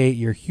appreciate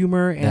your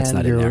humor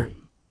and your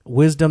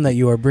wisdom that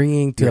you are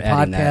bringing to the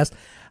podcast.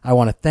 I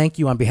want to thank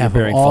you on behalf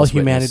of all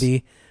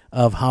humanity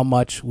of how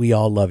much we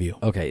all love you.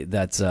 Okay,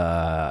 that's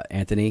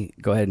Anthony.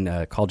 Go ahead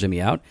and call Jimmy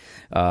out.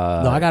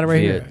 No, I got it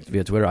right here.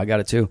 Via Twitter. I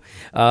got it too.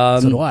 So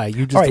do I.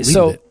 You just all right,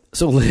 deleted it.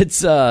 So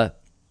let's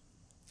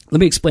let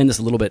me explain this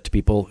a little bit to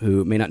people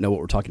who may not know what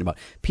we're talking about.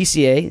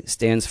 PCA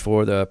stands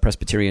for the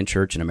Presbyterian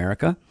Church in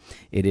America.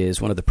 It is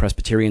one of the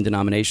Presbyterian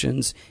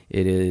denominations.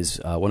 It is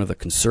one of the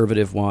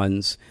conservative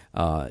ones.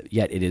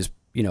 Yet it is,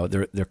 they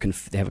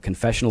have a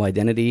confessional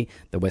identity,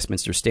 the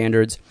Westminster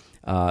Standards.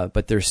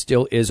 But there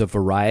still is a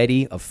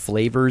variety of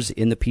flavors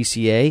in the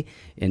PCA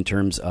in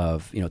terms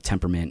of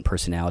temperament, and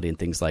personality, and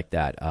things like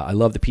that. I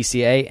love the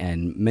PCA,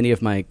 and many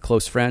of my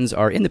close friends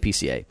are in the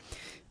PCA.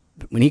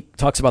 When he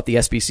talks about the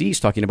SBC,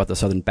 he's talking about the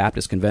Southern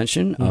Baptist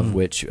Convention, of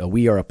which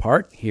we are a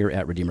part here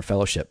at Redeemer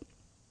Fellowship.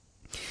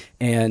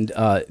 And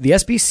the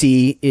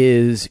SBC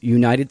is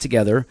united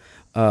together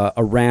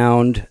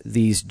around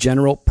these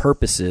general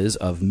purposes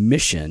of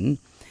mission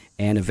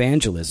and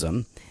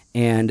evangelism.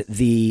 And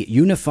the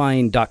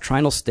unifying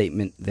doctrinal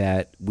statement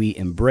that we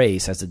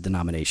embrace as a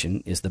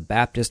denomination is the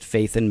Baptist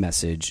Faith and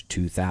Message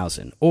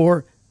 2000,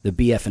 or the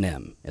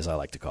BF&M, as I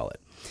like to call it.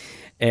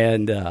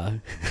 And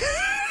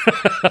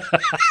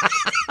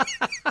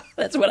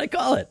that's what I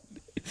call it.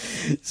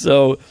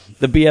 So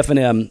the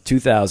BF&M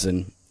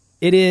 2000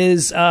 It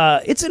is.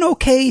 It's an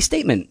okay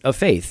statement of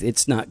faith.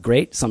 It's not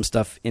great. Some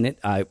stuff in it,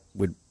 I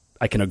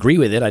can agree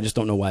with it. I just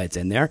don't know why it's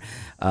in there.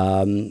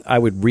 I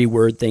would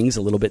reword things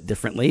a little bit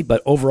differently.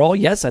 But overall,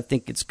 yes, I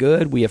think it's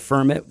good. We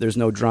affirm it. There's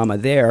no drama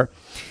there.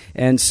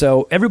 And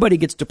so everybody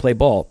gets to play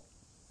ball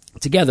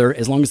together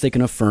as long as they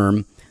can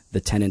affirm the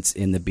tenets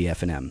in the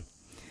BF&M.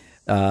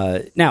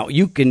 Now,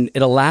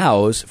 it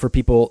allows for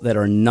people that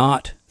are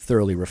not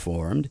thoroughly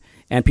reformed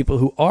and people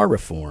who are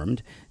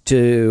reformed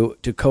to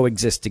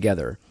coexist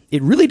together.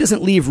 It really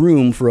doesn't leave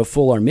room for a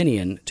full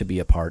Arminian to be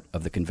a part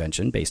of the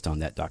convention based on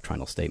that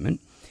doctrinal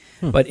statement.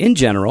 But in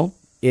general,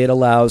 it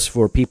allows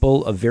for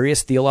people of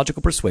various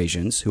theological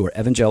persuasions who are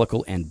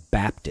evangelical and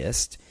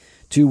Baptist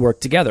to work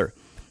together.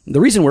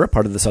 The reason we're a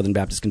part of the Southern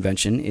Baptist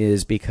Convention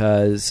is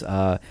because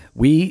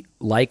we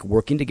like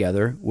working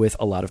together with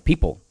a lot of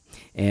people.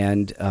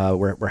 And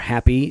we're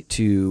happy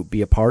to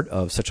be a part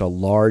of such a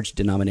large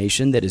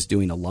denomination that is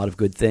doing a lot of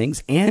good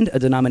things and a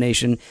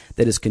denomination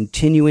that is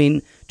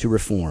continuing to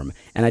reform.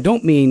 And I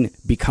don't mean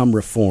become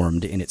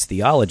reformed in its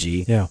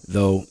theology,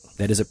 though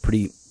that is a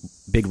pretty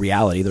big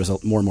reality. There's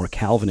more and more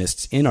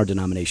Calvinists in our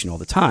denomination all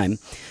the time.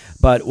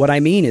 But what I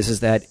mean is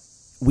that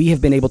we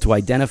have been able to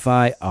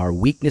identify our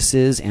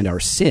weaknesses and our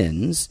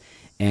sins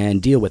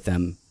and deal with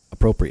them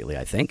appropriately,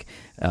 I think,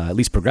 at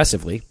least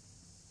progressively.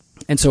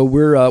 And so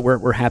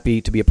we're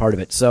happy to be a part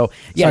of it. So,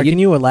 yeah, Sorry, can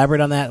you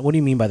elaborate on that? What do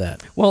you mean by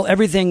that? Well,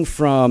 everything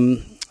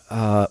from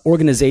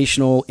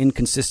organizational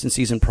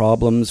inconsistencies and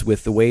problems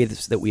with the way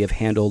that we have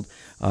handled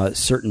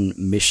certain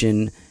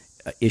mission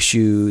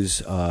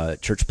issues,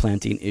 church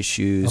planting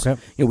issues. Okay.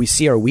 We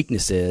see our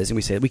weaknesses and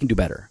we say we can do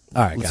better.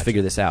 All right, let's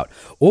figure this out.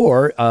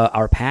 Or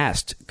our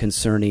past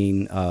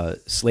concerning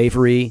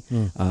slavery,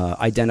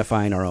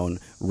 identifying our own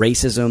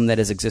racism that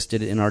has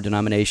existed in our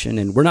denomination,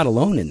 and we're not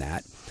alone in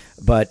that.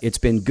 But it's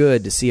been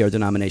good to see our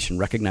denomination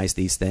recognize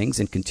these things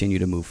and continue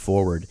to move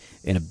forward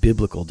in a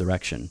biblical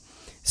direction.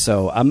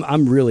 So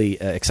I'm really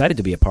excited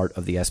to be a part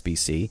of the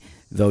SBC,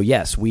 though,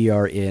 yes, we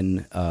are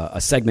in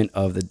a segment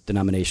of the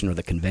denomination or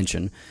the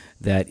convention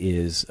that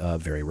is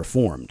very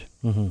reformed.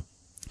 Mm-hmm.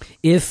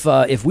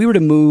 If we were to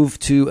move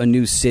to a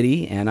new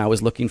city and I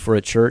was looking for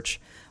a church,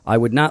 I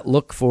would not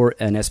look for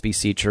an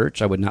SBC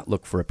church. I would not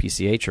look for a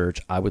PCA church.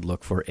 I would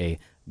look for a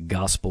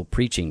gospel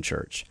preaching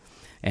church.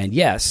 And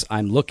yes,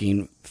 I'm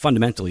looking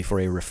fundamentally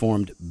for a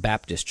Reformed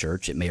Baptist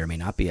church. It may or may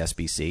not be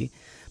SBC.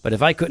 But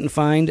if I couldn't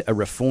find a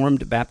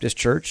Reformed Baptist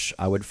church,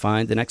 I would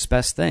find the next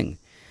best thing,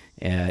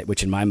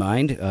 which in my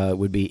mind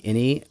would be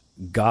any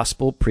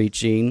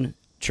gospel-preaching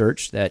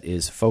church that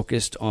is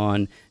focused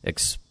on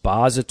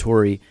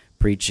expository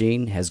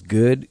preaching, has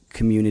good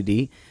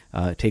community,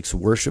 takes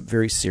worship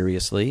very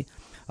seriously.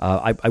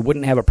 I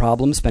wouldn't have a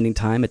problem spending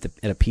time at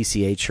a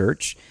PCA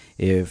church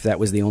if that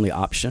was the only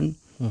option.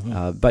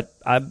 Mm-hmm. But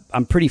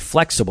I'm pretty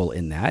flexible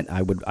in that.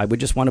 I would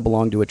just want to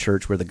belong to a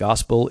church where the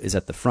gospel is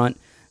at the front,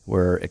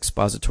 where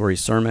expository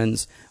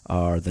sermons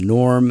are the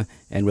norm,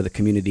 and where the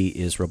community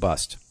is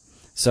robust.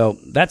 So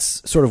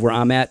that's sort of where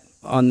I'm at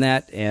on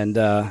that. And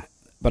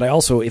but I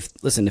also, if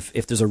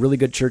there's a really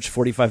good church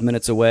 45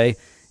 minutes away,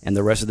 and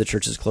the rest of the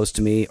churches close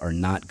to me are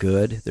not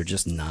good, they're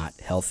just not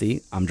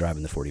healthy, I'm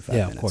driving the 45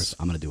 minutes. Of course.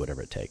 I'm going to do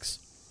whatever it takes.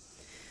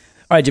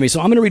 All right, Jimmy, so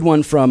I'm going to read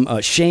one from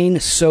Shane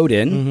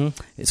Soden.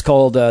 Mm-hmm. It's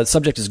called, the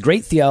subject is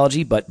Great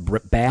Theology, but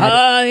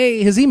Bad...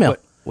 his email.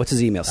 What's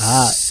his email?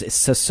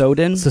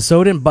 Soden?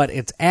 Soden, but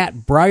it's at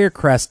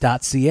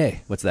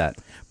briarcrest.ca. What's that?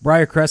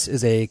 Briarcrest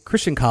is a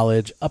Christian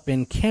college up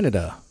in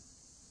Canada.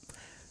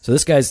 So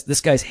this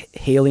guy's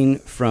hailing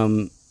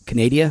from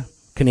Canada?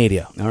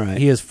 Canada. All right.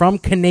 He is from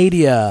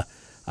Canada.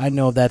 I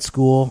know of that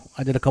school.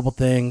 I did a couple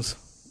things.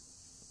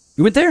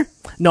 You went there?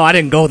 No, I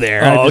didn't go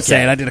there. I'm just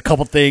saying I I did a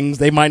couple things.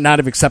 They might not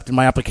have accepted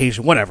my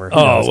application. Whatever.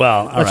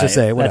 Well, let's just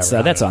say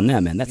whatever. That's on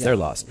them, man. That's their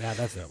loss. Yeah,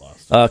 that's their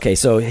loss. Okay,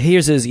 so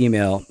here's his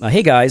email.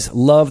 Hey, guys,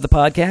 love the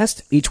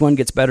podcast. Each one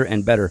gets better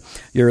and better.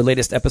 Your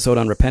latest episode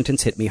on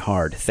repentance hit me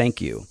hard.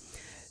 Thank you.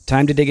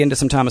 Time to dig into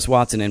some Thomas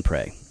Watson and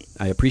pray.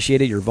 I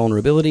appreciated your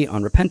vulnerability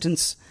on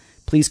repentance.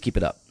 Please keep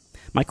it up.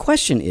 My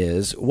question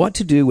is, what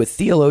to do with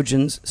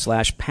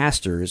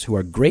theologians/pastors who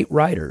are great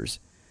writers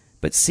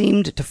but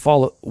seemed to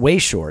fall way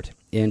short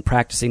in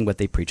practicing what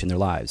they preach in their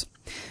lives.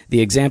 The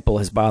example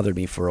has bothered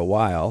me for a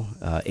while,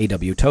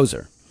 A.W.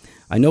 Tozer.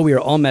 I know we are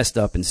all messed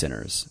up and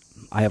sinners.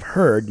 I have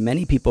heard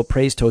many people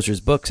praise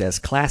Tozer's books as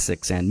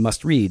classics and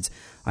must-reads.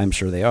 I'm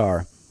sure they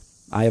are.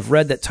 I have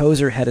read that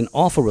Tozer had an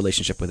awful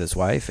relationship with his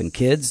wife and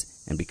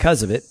kids, and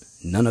because of it,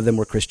 none of them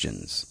were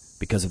Christians,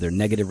 because of their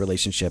negative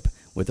relationship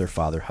with their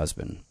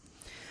father-husband.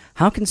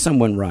 How can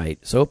someone write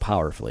so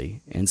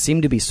powerfully and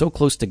seem to be so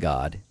close to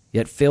God,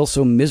 yet fail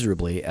so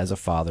miserably as a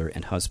father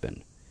and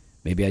husband?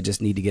 Maybe I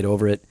just need to get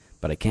over it,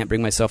 but I can't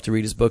bring myself to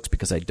read his books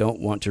because I don't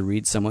want to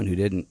read someone who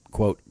didn't,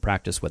 quote,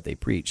 practice what they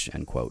preach,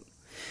 end quote.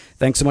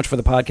 Thanks so much for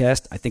the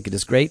podcast. I think it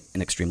is great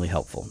and extremely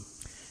helpful.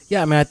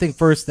 Yeah, I mean, I think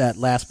first that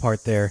last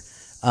part there,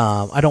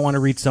 I don't want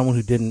to read someone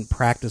who didn't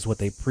practice what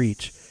they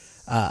preach.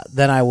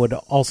 Then I would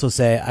also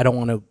say I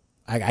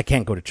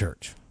can't go to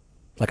church.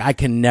 Like, I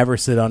can never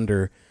sit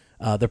under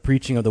the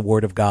preaching of the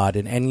Word of God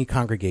in any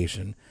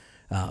congregation,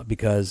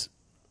 because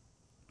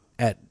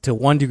to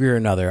one degree or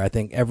another, I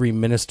think every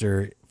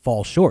minister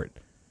falls short.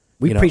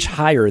 We preach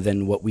higher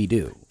than what we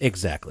do.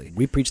 Exactly.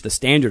 We preach the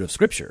standard of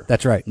Scripture.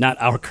 That's right. Not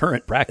our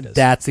current practice.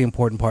 That's the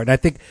important part. And I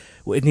think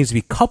it needs to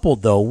be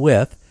coupled, though,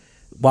 with,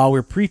 while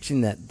we're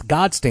preaching that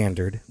God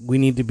standard, we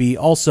need to be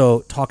also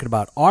talking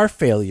about our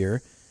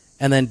failure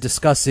and then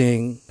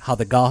discussing how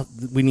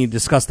we need to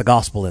discuss the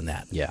gospel in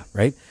that. Yeah.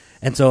 Right?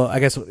 And so I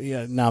guess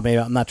now maybe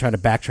I'm not trying to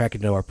backtrack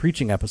into our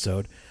preaching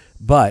episode,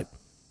 but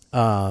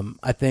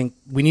I think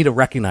we need to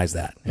recognize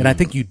that. And I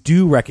think you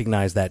do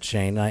recognize that,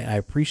 Shane. I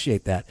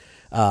appreciate that.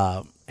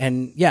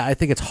 And yeah, I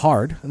think it's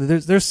hard.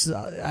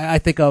 I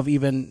think of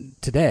even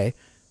today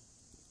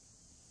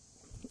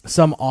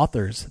some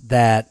authors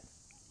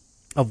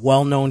of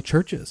well-known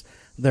churches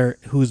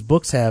whose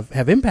books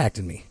have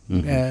impacted me,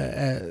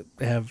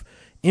 have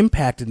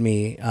impacted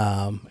me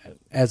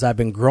as I've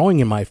been growing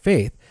in my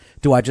faith.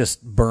 Do I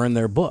just burn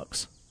their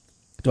books?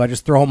 Do I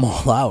just throw them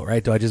all out?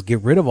 Right? Do I just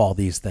get rid of all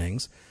these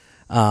things?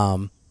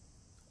 And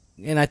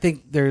I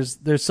think there's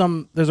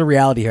a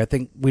reality here. I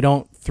think we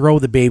don't throw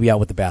the baby out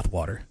with the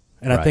bathwater.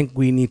 And Right. I think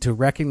we need to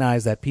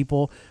recognize that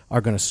people are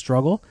going to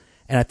struggle.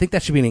 And I think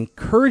that should be an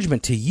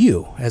encouragement to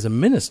you as a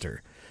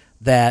minister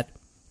that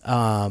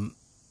someone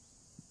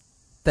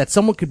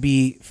could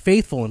be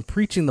faithful in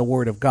preaching the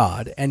Word of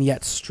God and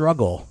yet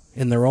struggle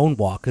in their own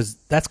walk, because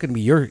that's going to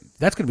be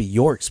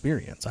your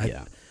experience.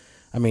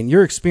 I mean,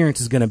 your experience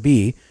is going to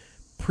be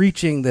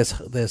preaching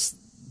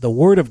the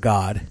Word of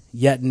God,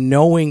 yet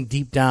knowing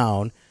deep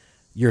down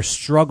your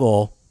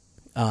struggle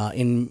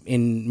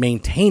in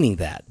maintaining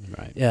that,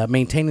 Right.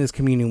 Maintaining this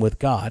communion with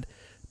God,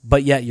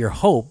 but yet your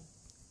hope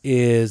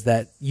is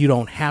that you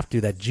don't have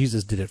to, that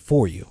Jesus did it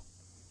for you,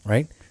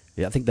 right?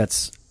 Yeah, I think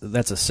that's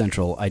a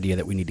central idea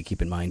that we need to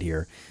keep in mind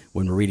here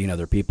when we're reading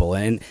other people.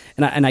 And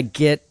I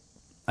get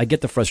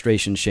the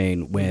frustration,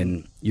 Shane,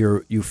 when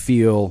you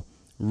feel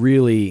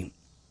really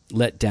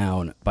let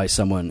down by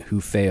someone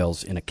who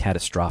fails in a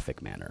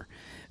catastrophic manner,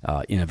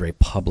 in a very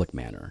public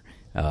manner,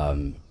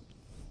 and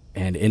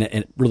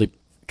it really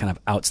kind of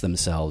outs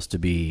themselves to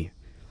be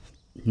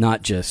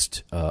not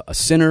just a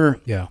sinner,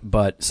 Yeah.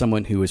 but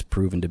someone who is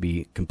proven to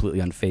be completely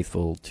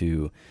unfaithful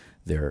to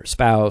their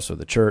spouse or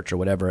the church or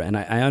whatever. And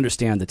I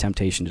understand the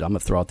temptation to, I'm going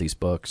to throw out these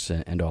books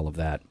and all of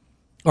that.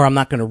 Or I'm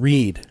not going to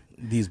read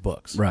these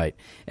books. Right.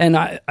 And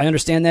I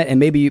understand that, and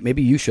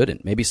maybe you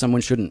shouldn't. Maybe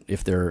someone shouldn't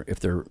if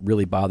they're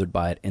really bothered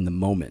by it in the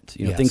moment.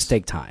 Yes. Things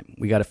take time.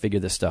 We got to figure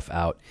this stuff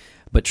out.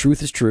 But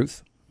truth is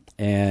truth,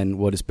 and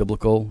what is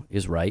biblical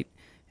is right.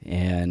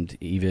 And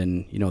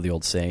even, the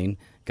old saying,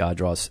 God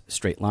draws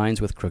straight lines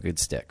with crooked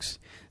sticks.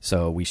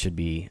 So we should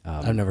be...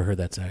 I've never heard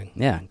that saying.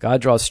 Yeah, God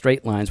draws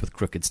straight lines with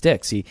crooked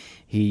sticks. He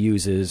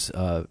uses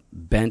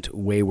bent,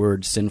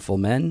 wayward, sinful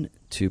men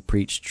to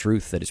preach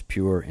truth that is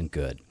pure and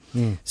good.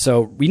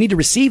 So we need to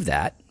receive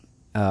that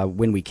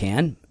when we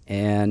can,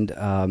 and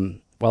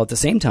while at the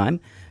same time,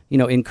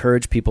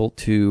 encourage people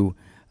to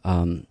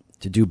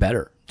do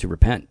better, to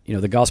repent.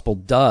 The gospel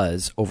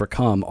does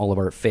overcome all of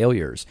our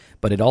failures,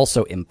 but it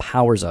also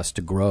empowers us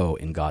to grow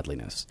in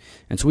godliness.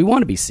 And so we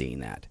want to be seeing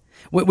that.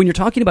 When you're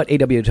talking about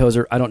A.W.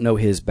 Tozer, I don't know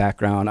his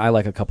background. I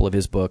like a couple of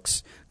his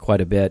books quite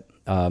a bit,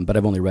 but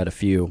I've only read a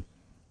few.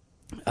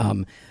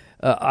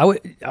 I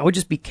would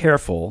just be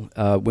careful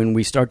when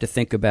we start to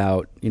think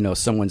about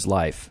someone's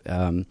life.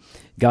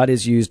 God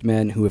has used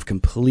men who have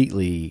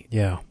completely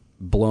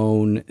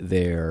blown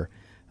their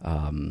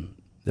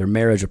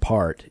marriage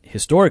apart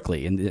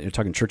historically. And you're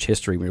talking church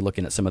history. When you're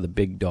looking at some of the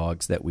big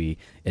dogs that we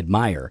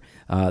admire,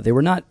 they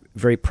were not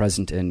very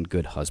present and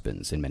good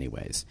husbands in many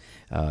ways.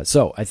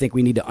 So I think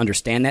we need to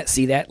understand that,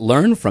 see that,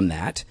 learn from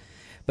that.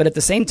 But at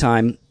the same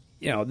time,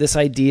 this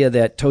idea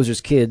that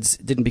Tozer's kids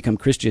didn't become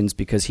Christians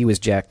because he was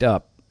jacked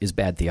up is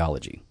bad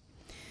theology.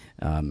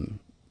 I'm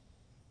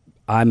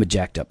a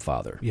jacked up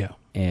father. Yeah.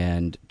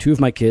 And 2 of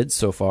my kids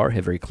so far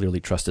have very clearly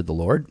trusted the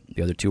Lord.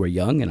 The other 2 are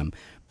young, and I'm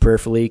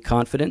prayerfully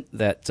confident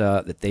that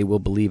they will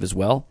believe as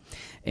well.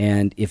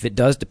 And if it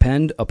does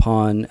depend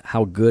upon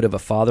how good of a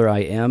father I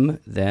am,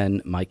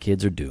 then my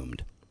kids are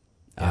doomed.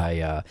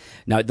 Yeah.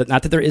 Not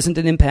that there isn't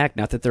an impact,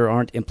 not that there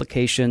aren't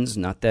implications,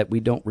 not that we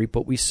don't reap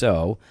what we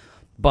sow,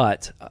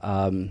 but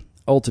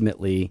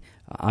ultimately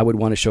I would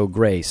want to show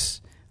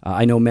grace.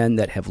 I know men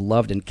that have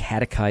loved and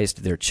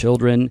catechized their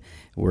children,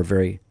 were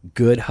very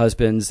good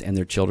husbands, and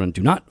their children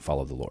do not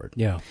follow the Lord.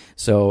 Yeah.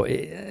 So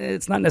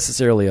it's not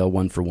necessarily a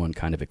one-for-one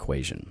kind of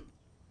equation.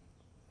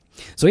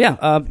 So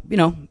yeah,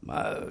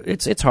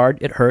 it's hard.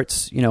 It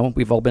hurts.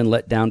 We've all been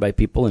let down by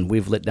people, and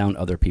we've let down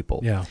other people.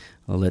 Yeah.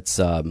 Well, let's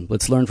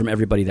learn from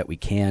everybody that we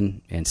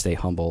can, and stay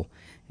humble,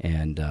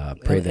 and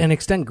pray and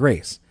extend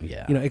grace.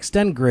 Yeah.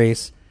 Extend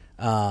grace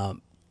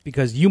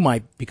because you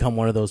might become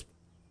one of those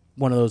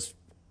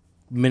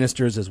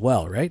ministers as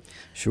well, right?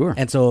 Sure.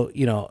 And so,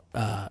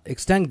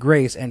 extend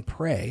grace and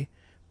pray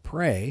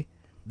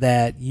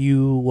that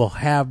you will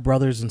have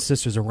brothers and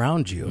sisters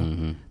around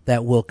you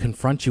that will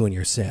confront you in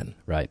your sin.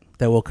 Right.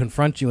 That will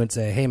confront you and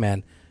say, hey,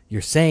 man,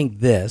 you're saying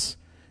this,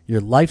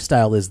 your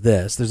lifestyle is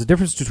this. There's a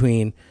difference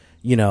between,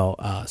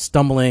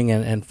 stumbling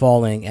and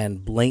falling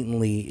and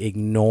blatantly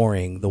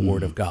ignoring the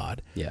word of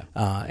God. Yeah.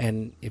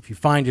 And if you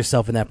find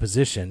yourself in that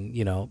position,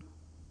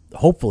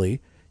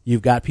 hopefully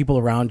you've got people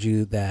around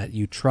you that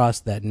you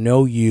trust, that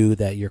know you,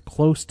 that you're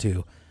close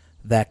to,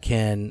 that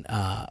can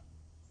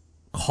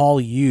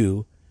call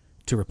you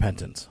to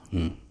repentance.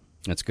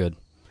 That's good.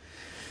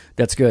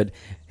 That's good.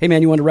 Hey,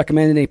 man, you want to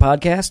recommend any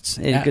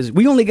podcasts? Because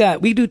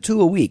we do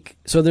 2 a week.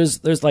 So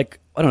there's like,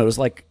 I don't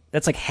know,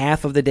 that's like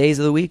half of the days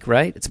of the week,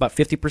 right? It's about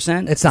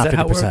 50%. It's not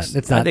 50%.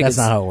 It's not. That's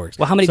not how it works.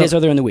 Well, how many days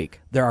are there in the week?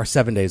 There are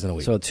 7 days in a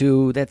week. So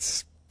 2.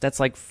 That's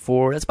like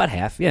 4. That's about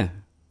half. Yeah.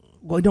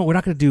 Well, no, we're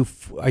not going to do.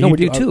 We're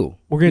doing 2.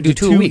 We're going to do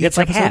 2 a week. That's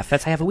like half.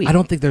 That's half a week. I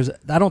don't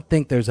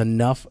think there's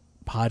enough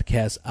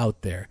podcasts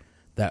out there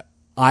that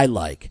I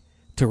like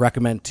to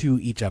recommend 2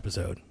 each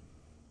episode.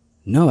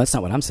 No, that's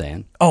not what I'm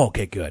saying. Oh,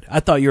 okay, good. I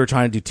thought you were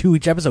trying to do 2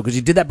 each episode because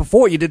you did that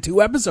before. You did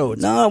 2 episodes.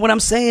 No, what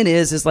I'm saying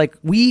is like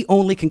we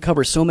only can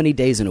cover so many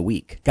days in a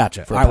week.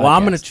 Gotcha. All right, well,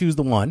 I'm going to choose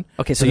the one.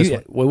 Okay, so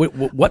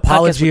what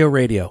Apologia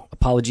Radio.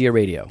 Apologia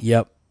Radio.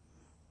 Yep.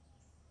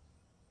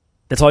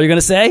 That's all you're going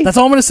to say? That's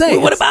all I'm going to say.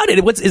 What about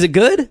it? Is it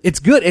good? It's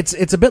good.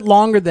 It's a bit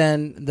longer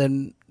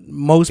than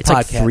most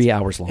podcasts. It's like 3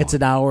 hours long. It's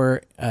an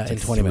hour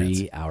and 20 minutes.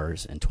 3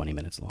 hours and 20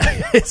 minutes long.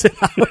 It's an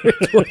hour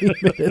and 20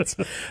 minutes.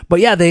 But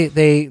yeah,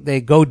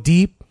 they go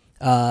deep.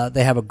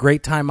 They have a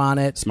great time on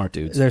it. Smart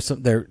dudes.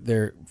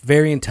 They're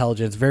very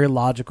intelligent. It's very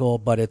logical,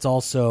 but it's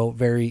also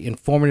very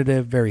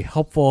informative, very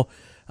helpful.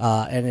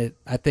 And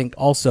I think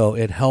also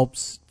it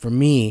helps for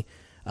me,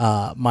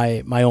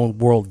 my own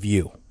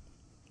worldview.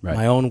 Right.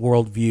 My own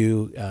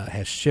worldview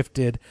has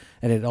shifted,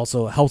 and it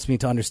also helps me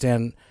to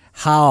understand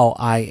how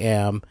I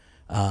am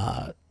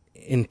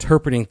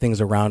interpreting things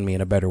around me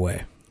in a better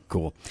way.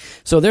 Cool.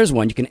 So there's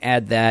one. You can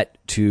add that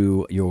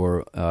to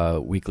your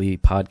weekly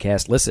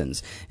podcast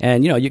listens.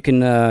 And, you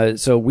can,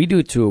 so we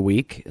do 2 a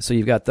week. So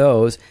you've got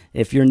those.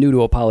 If you're new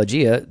to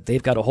Apologia,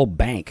 they've got a whole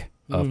bank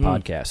of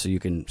podcasts. So you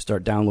can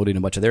start downloading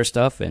a bunch of their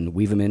stuff and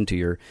weave them into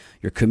your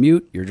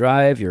commute, your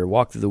drive, your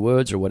walk through the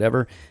woods or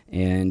whatever,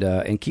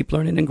 and keep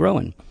learning and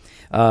growing.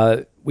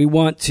 We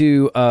want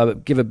to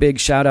give a big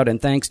shout out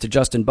and thanks to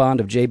Justin Bond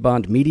of J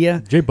Bond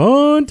Media. J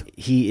Bond.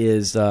 He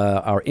is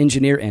our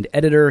engineer and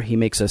editor. He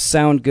makes us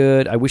sound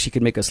good. I wish he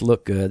could make us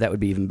look good. That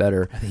would be even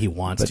better. I think he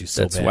wants to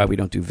so that's bad. why we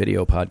don't do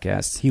video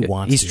podcasts.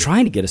 He's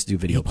trying to get us to do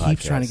video podcasts. He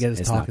keeps trying to get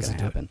us talking to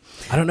happen.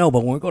 I don't know,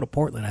 but when we go to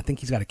Portland, I think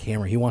he's got a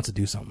camera. He wants to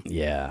do something.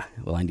 Yeah.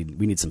 Well,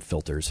 we need some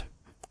filters.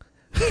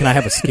 Can I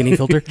have a skinny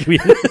filter? Can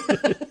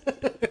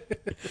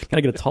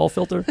I get a tall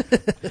filter?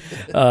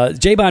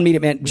 J-Bond Media,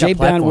 man.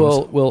 J-Bond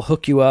will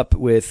hook you up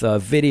with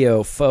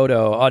video,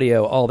 photo,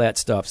 audio, all that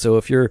stuff. So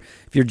if you're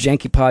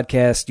janky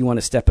podcast, you want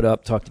to step it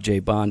up, talk to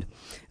J-Bond,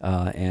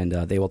 and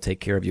they will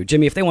take care of you.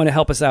 Jimmy, if they want to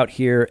help us out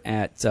here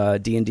at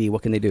D&D,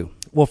 what can they do?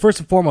 Well, first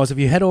and foremost, if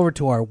you head over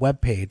to our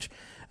webpage,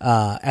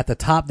 at the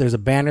top there's a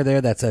banner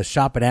there that says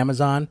Shop at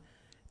Amazon.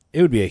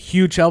 It would be a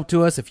huge help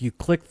to us if you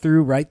click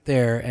through right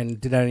there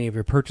and did any of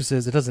your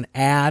purchases. It doesn't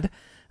add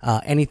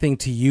anything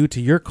to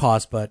your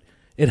cost, but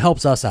it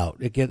helps us out.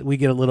 We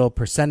get a little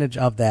percentage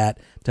of that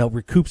to help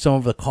recoup some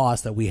of the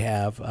costs that we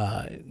have,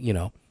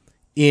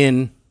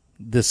 in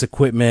this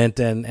equipment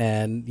and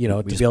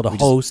to be able to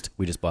host.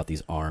 We just bought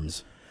these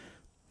arms.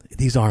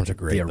 These arms are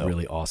great. They are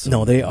really awesome.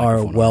 No, they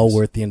are well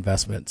worth the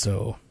investment.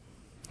 So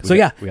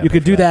you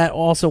could do that.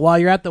 Also, while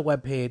you're at the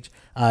webpage,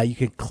 you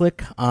can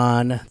click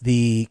on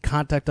the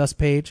Contact Us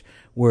page,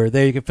 where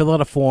there you can fill out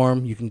a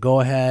form. You can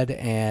go ahead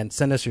and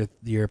send us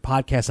your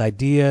podcast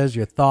ideas,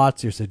 your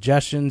thoughts, your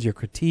suggestions, your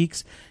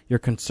critiques, your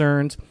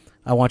concerns.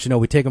 I want you to know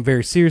we take them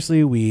very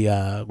seriously. We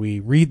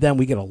read them.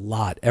 We get a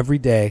lot every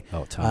day.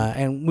 Oh,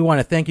 and we want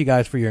to thank you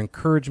guys for your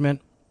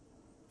encouragement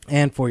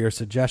and for your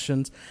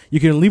suggestions. You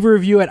can leave a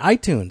review at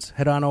iTunes.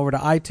 Head on over to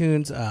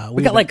iTunes.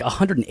 We got like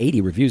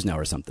 180 reviews now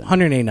or something.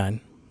 189.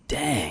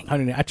 Dang.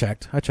 I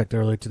checked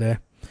earlier today.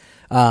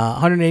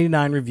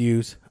 189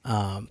 reviews.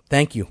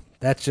 Thank you.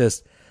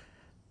 That's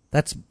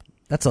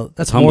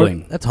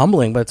humbling. That's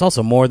humbling, but it's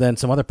also more than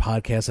some other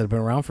podcasts that have been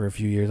around for a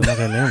few years. I'm not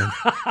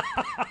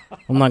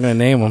going to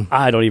name them.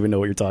 I don't even know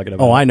what you're talking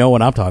about. Oh, I know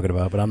what I'm talking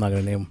about, but I'm not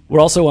going to name them.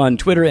 We're also on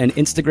Twitter and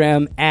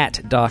Instagram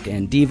at Doc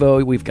and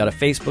Devo. We've got a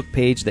Facebook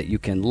page that you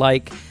can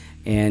like.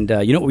 And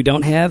you know what we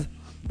don't have?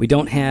 We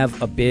don't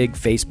have a big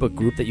Facebook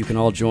group that you can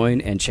all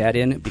join and chat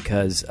in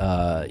because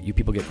you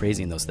people get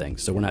crazy in those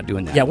things. So we're not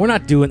doing that. Yeah, we're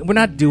not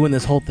doing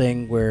this whole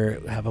thing where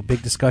we have a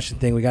big discussion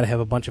thing. We got to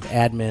have a bunch of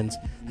admins.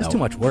 That's too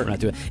much work. We're not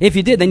doing it. If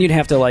you did, then you'd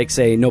have to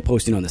say no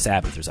posting on the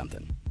Sabbath or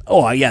something.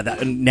 Oh yeah,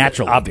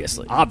 naturally,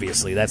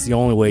 obviously, that's the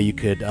only way you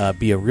could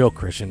be a real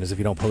Christian is if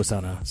you don't post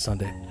on a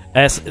Sunday.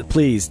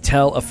 Please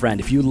tell a friend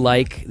if you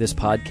like this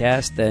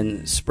podcast,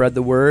 then spread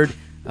the word.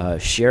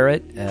 Share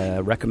it,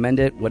 recommend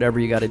it, whatever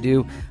you got to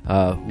do.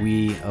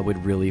 We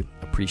would really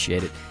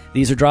appreciate it.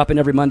 These are dropping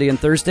every Monday and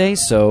Thursday,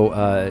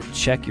 so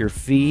check your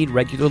feed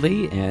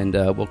regularly, and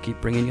we'll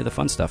keep bringing you the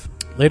fun stuff.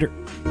 Later.